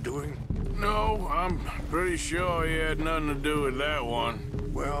son's doing? No, I'm pretty sure he had nothing to do with that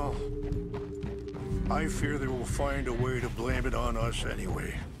one. Well, I fear they will find a way to blame it on us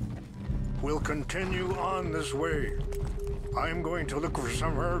anyway. We'll continue on this way. I'm going to look for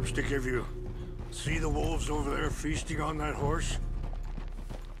some herbs to give you. See the wolves over there feasting on that horse?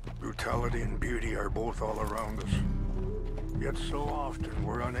 Brutality and beauty are both all around us. Yet so often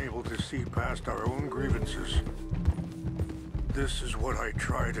we're unable to see past our own grievances. This is what I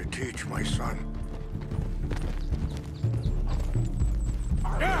try to teach my son.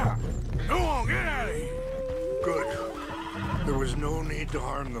 Yeah! Go on, get out of here! Good. There was no need to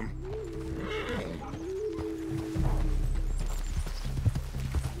harm them.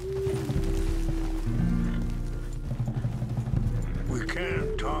 We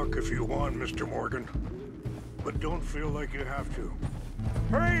can talk if you want, Mr. Morgan. But don't feel like you have to.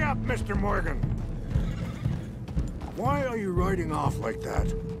 Hurry up, Mr. Morgan! Why are you riding off like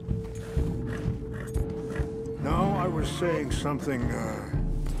that? No, I was saying something,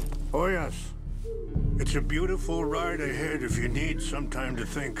 Oh yes. It's a beautiful ride ahead if you need some time to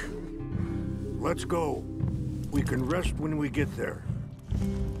think. Let's go. We can rest when we get there.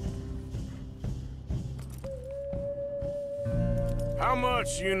 How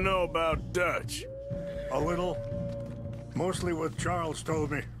much you know about Dutch? A little. Mostly what Charles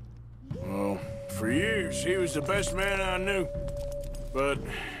told me. Well, for years, he was the best man I knew. But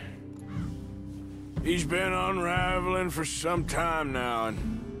he's been unraveling for some time now,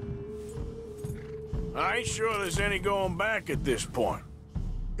 and I ain't sure there's any going back at this point.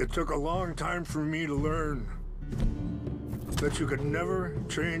 It took a long time for me to learn that you could never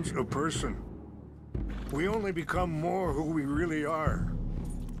change a person. We only become more who we really are.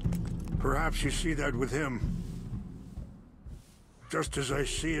 Perhaps you see that with him. Just as I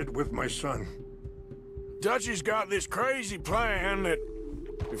see it with my son. Dutchy's got this crazy plan that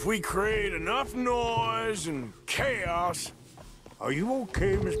if we create enough noise and chaos... Are you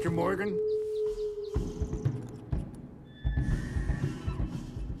okay, Mr. Morgan?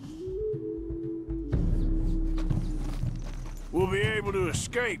 We'll be able to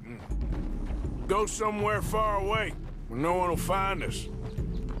escape and go somewhere far away where no one will find us.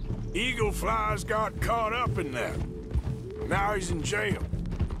 Eagle Fly's got caught up in that. Now he's in jail.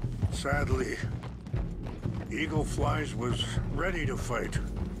 Sadly, Eagle Flies was ready to fight.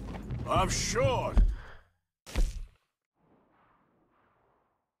 I'm sure.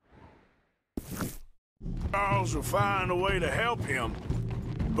 Charles will find a way to help him,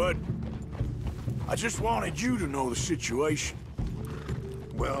 but I just wanted you to know the situation.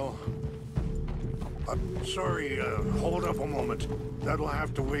 Well, I'm sorry, hold up a moment. That'll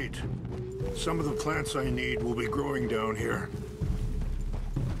have to wait. Some of the plants I need will be growing down here.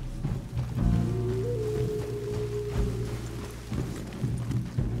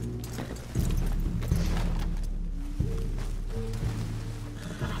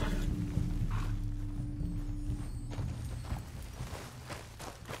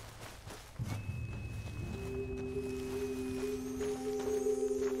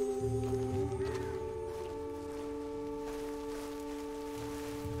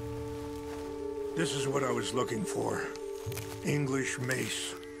 This is what I was looking for. English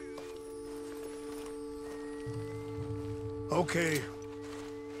mace. Okay,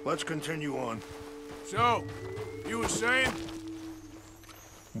 let's continue on. So, you were saying?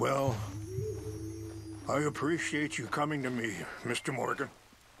 Well, I appreciate you coming to me, Mr. Morgan.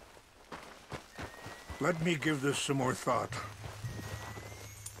 Let me give this some more thought.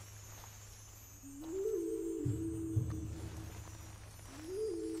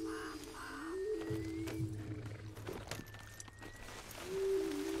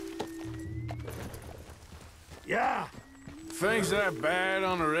 Yeah. Things that bad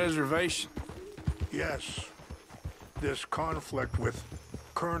on the reservation? Yes. This conflict with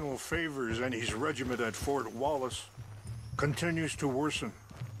Colonel Favors and his regiment at Fort Wallace continues to worsen.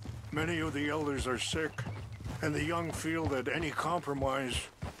 Many of the elders are sick, and the young feel that any compromise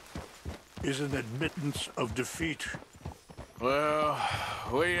is an admittance of defeat. Well,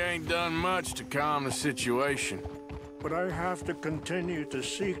 we ain't done much to calm the situation. But I have to continue to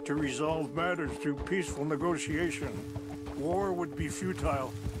seek to resolve matters through peaceful negotiation. War would be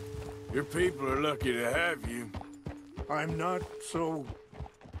futile. Your people are lucky to have you. I'm not so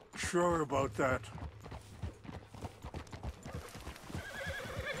sure about that.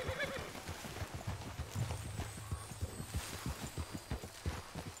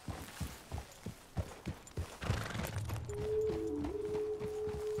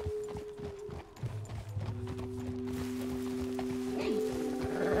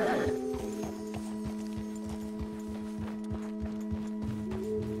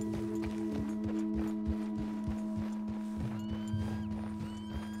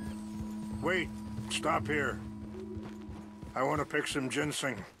 Stop here. I want to pick some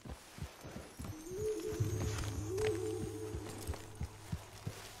ginseng.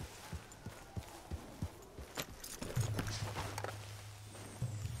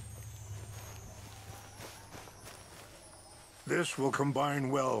 This will combine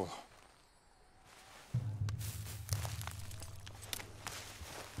well.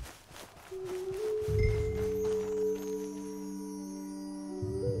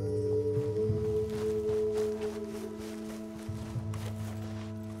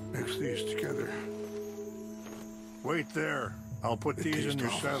 Mix these together. Wait there. I'll put these in your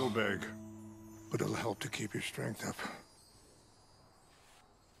saddlebag. But it'll help to keep your strength up.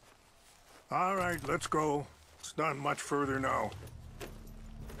 All right, let's go. It's not much further now.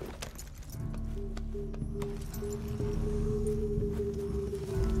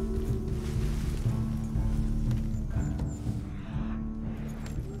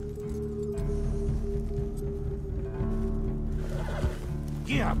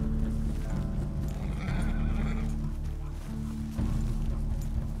 Yeah.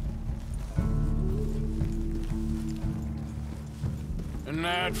 And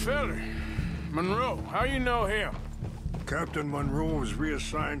that feller, Monroe, how you know him? Captain Monroe was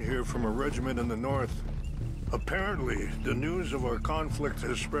reassigned here from a regiment in the north. Apparently, the news of our conflict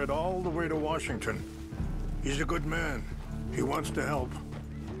has spread all the way to Washington. He's a good man. He wants to help.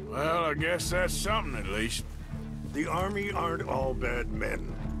 Well, I guess that's something at least. The Army aren't all bad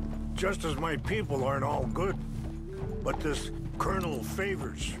men. Just as my people aren't all good. But this Colonel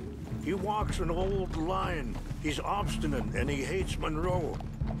Favors, he walks an old line. He's obstinate and he hates Monroe.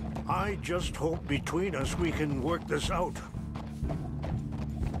 I just hope between us we can work this out.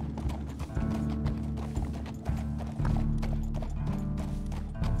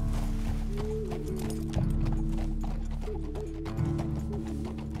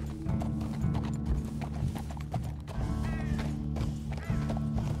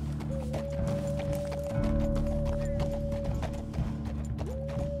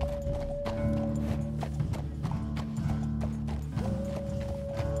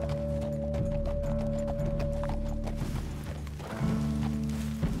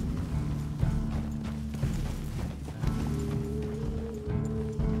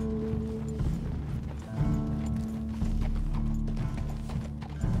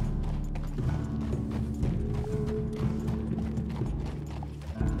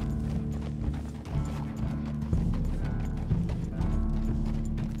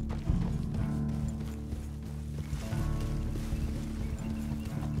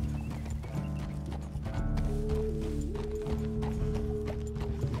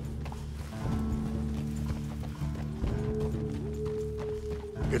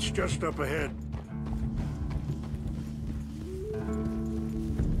 It's just up ahead.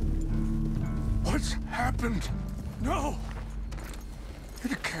 What's happened? No!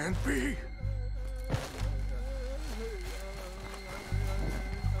 It can't be.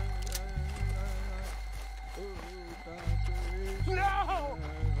 No!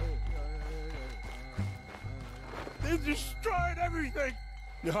 They destroyed everything!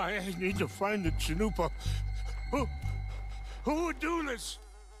 No, I need to find the Chanupa. Who would do this?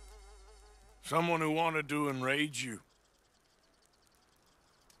 Someone who wanted to enrage you.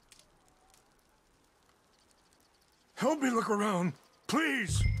 Help me look around,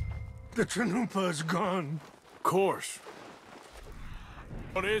 please. The Chanupa is gone. Of course.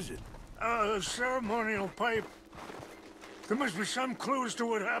 What is it? A ceremonial pipe. There must be some clues to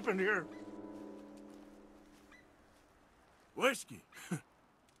what happened here. Whiskey.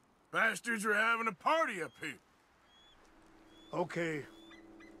 Bastards are having a party up here. Okay,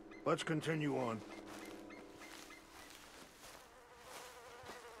 let's continue on.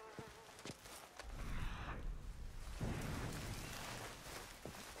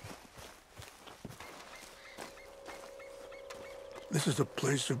 This is a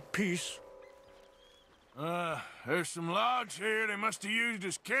place of peace. There's some logs here they must have used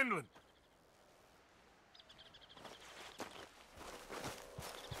as kindling.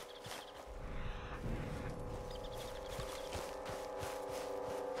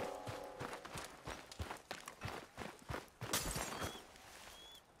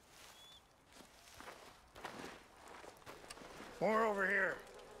 More over here.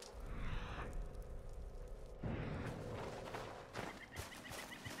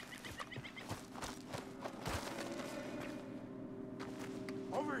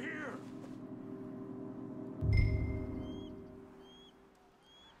 Over here.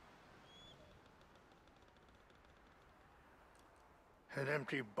 An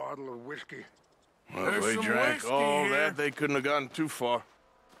empty bottle of whiskey. Well, if they drank all that, they couldn't have gotten too far.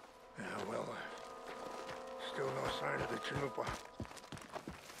 Yeah, well, Still no sign of the chalupa.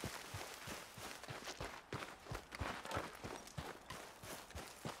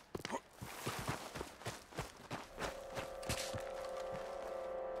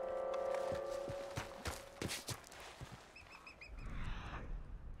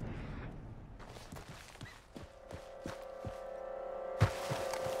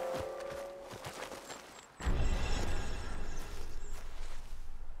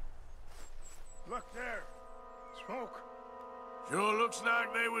 Look there. Smoke. Sure looks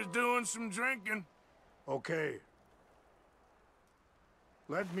like they was doing some drinking. Okay.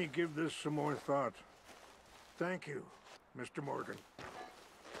 Let me give this some more thought. Thank you, Mr. Morgan.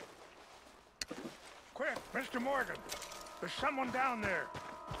 Quick, Mr. Morgan! There's someone down there!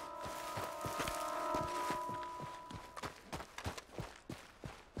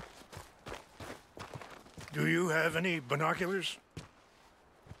 Do you have any binoculars?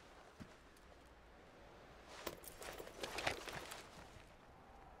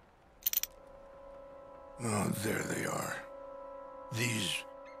 Oh, there they are. These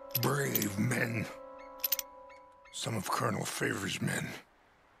brave men. Some of Colonel Favor's men.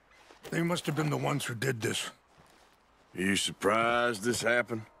 They must have been the ones who did this. Are you surprised this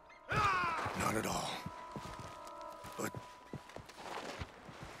happened? Not at all. But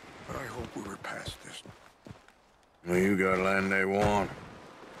I hope we were past this. Well, you got land they want.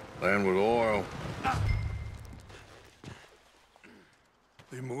 Land with oil.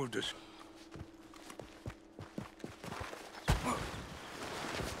 They moved us.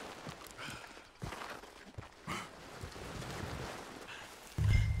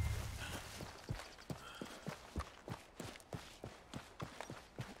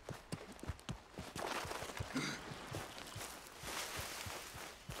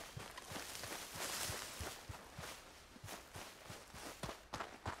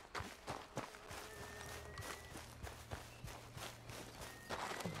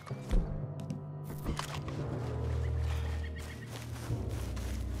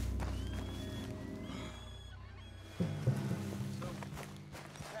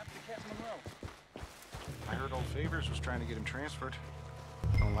 I heard old Favors was trying to get him transferred.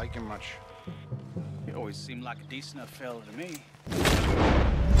 Don't like him much. He always seemed like a decent enough fella to me.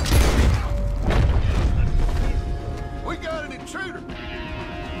 We got an intruder!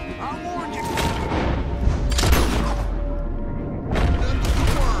 I warned you!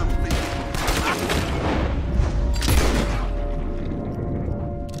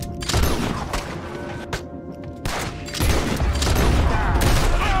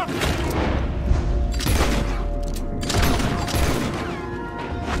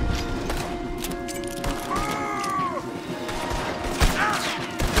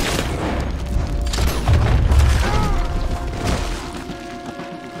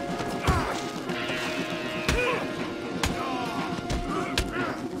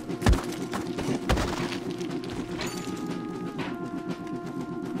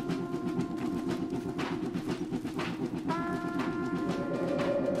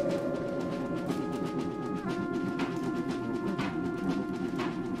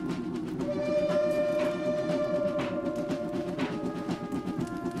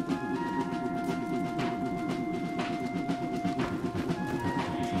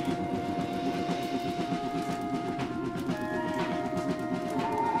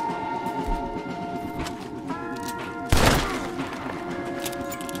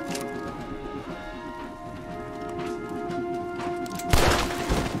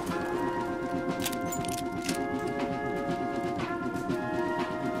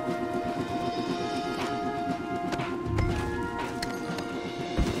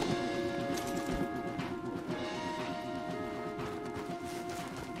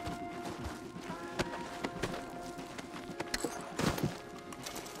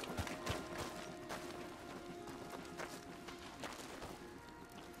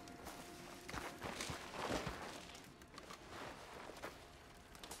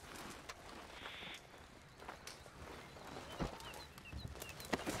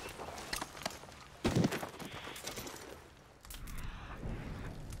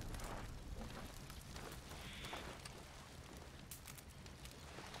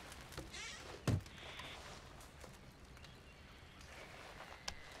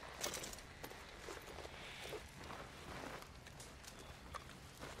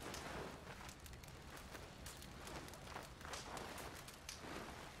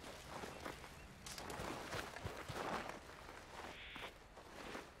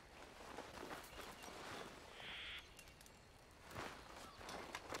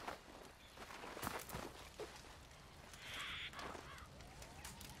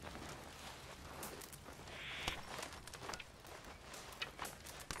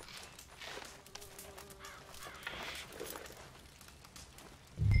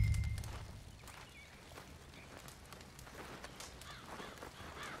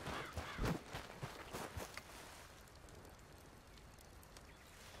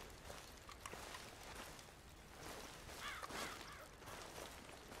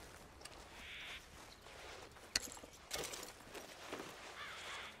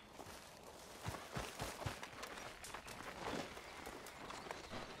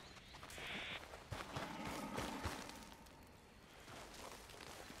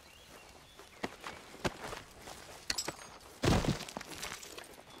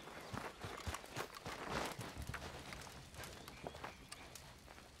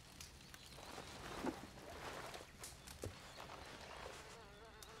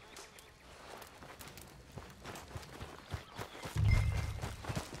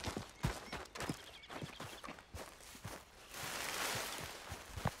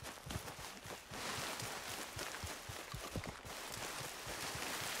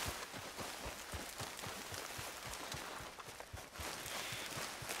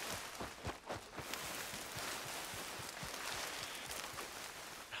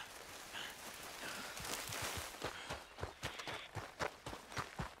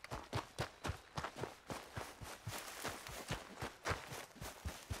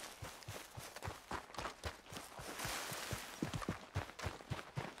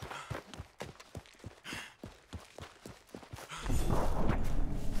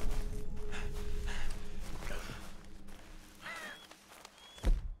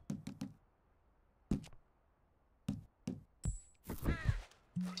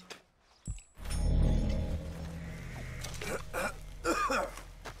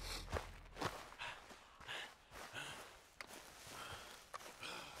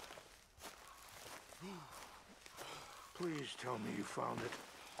 Please tell me you found it.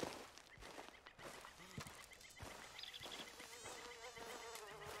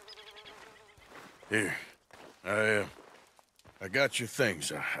 Here. I got your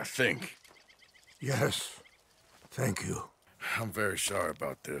things, I think. Yes. Thank you. I'm very sorry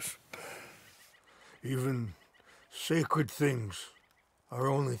about this. Even sacred things are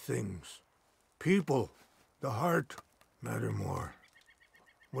only things. People, the heart, matter more.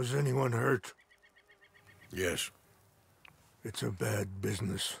 Was anyone hurt? Yes. It's a bad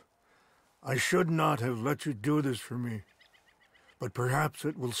business. I should not have let you do this for me. But perhaps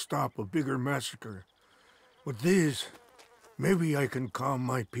it will stop a bigger massacre. With these, maybe I can calm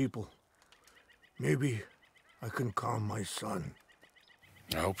my people. Maybe I can calm my son.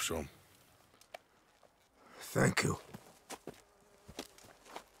 I hope so. Thank you.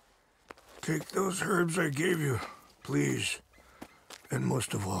 Take those herbs I gave you, please. And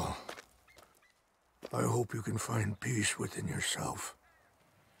most of all, I hope you can find peace within yourself.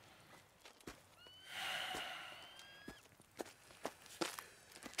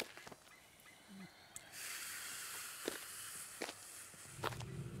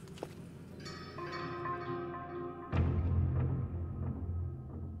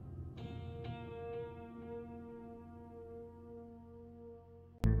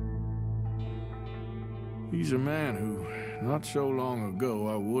 He's a man who, not so long ago,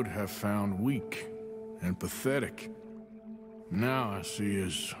 I would have found weak and pathetic. Now I see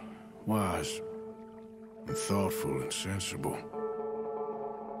as wise and thoughtful and sensible.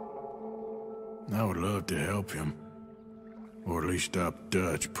 I would love to help him, or at least stop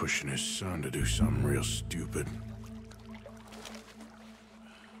Dutch pushing his son to do something real stupid.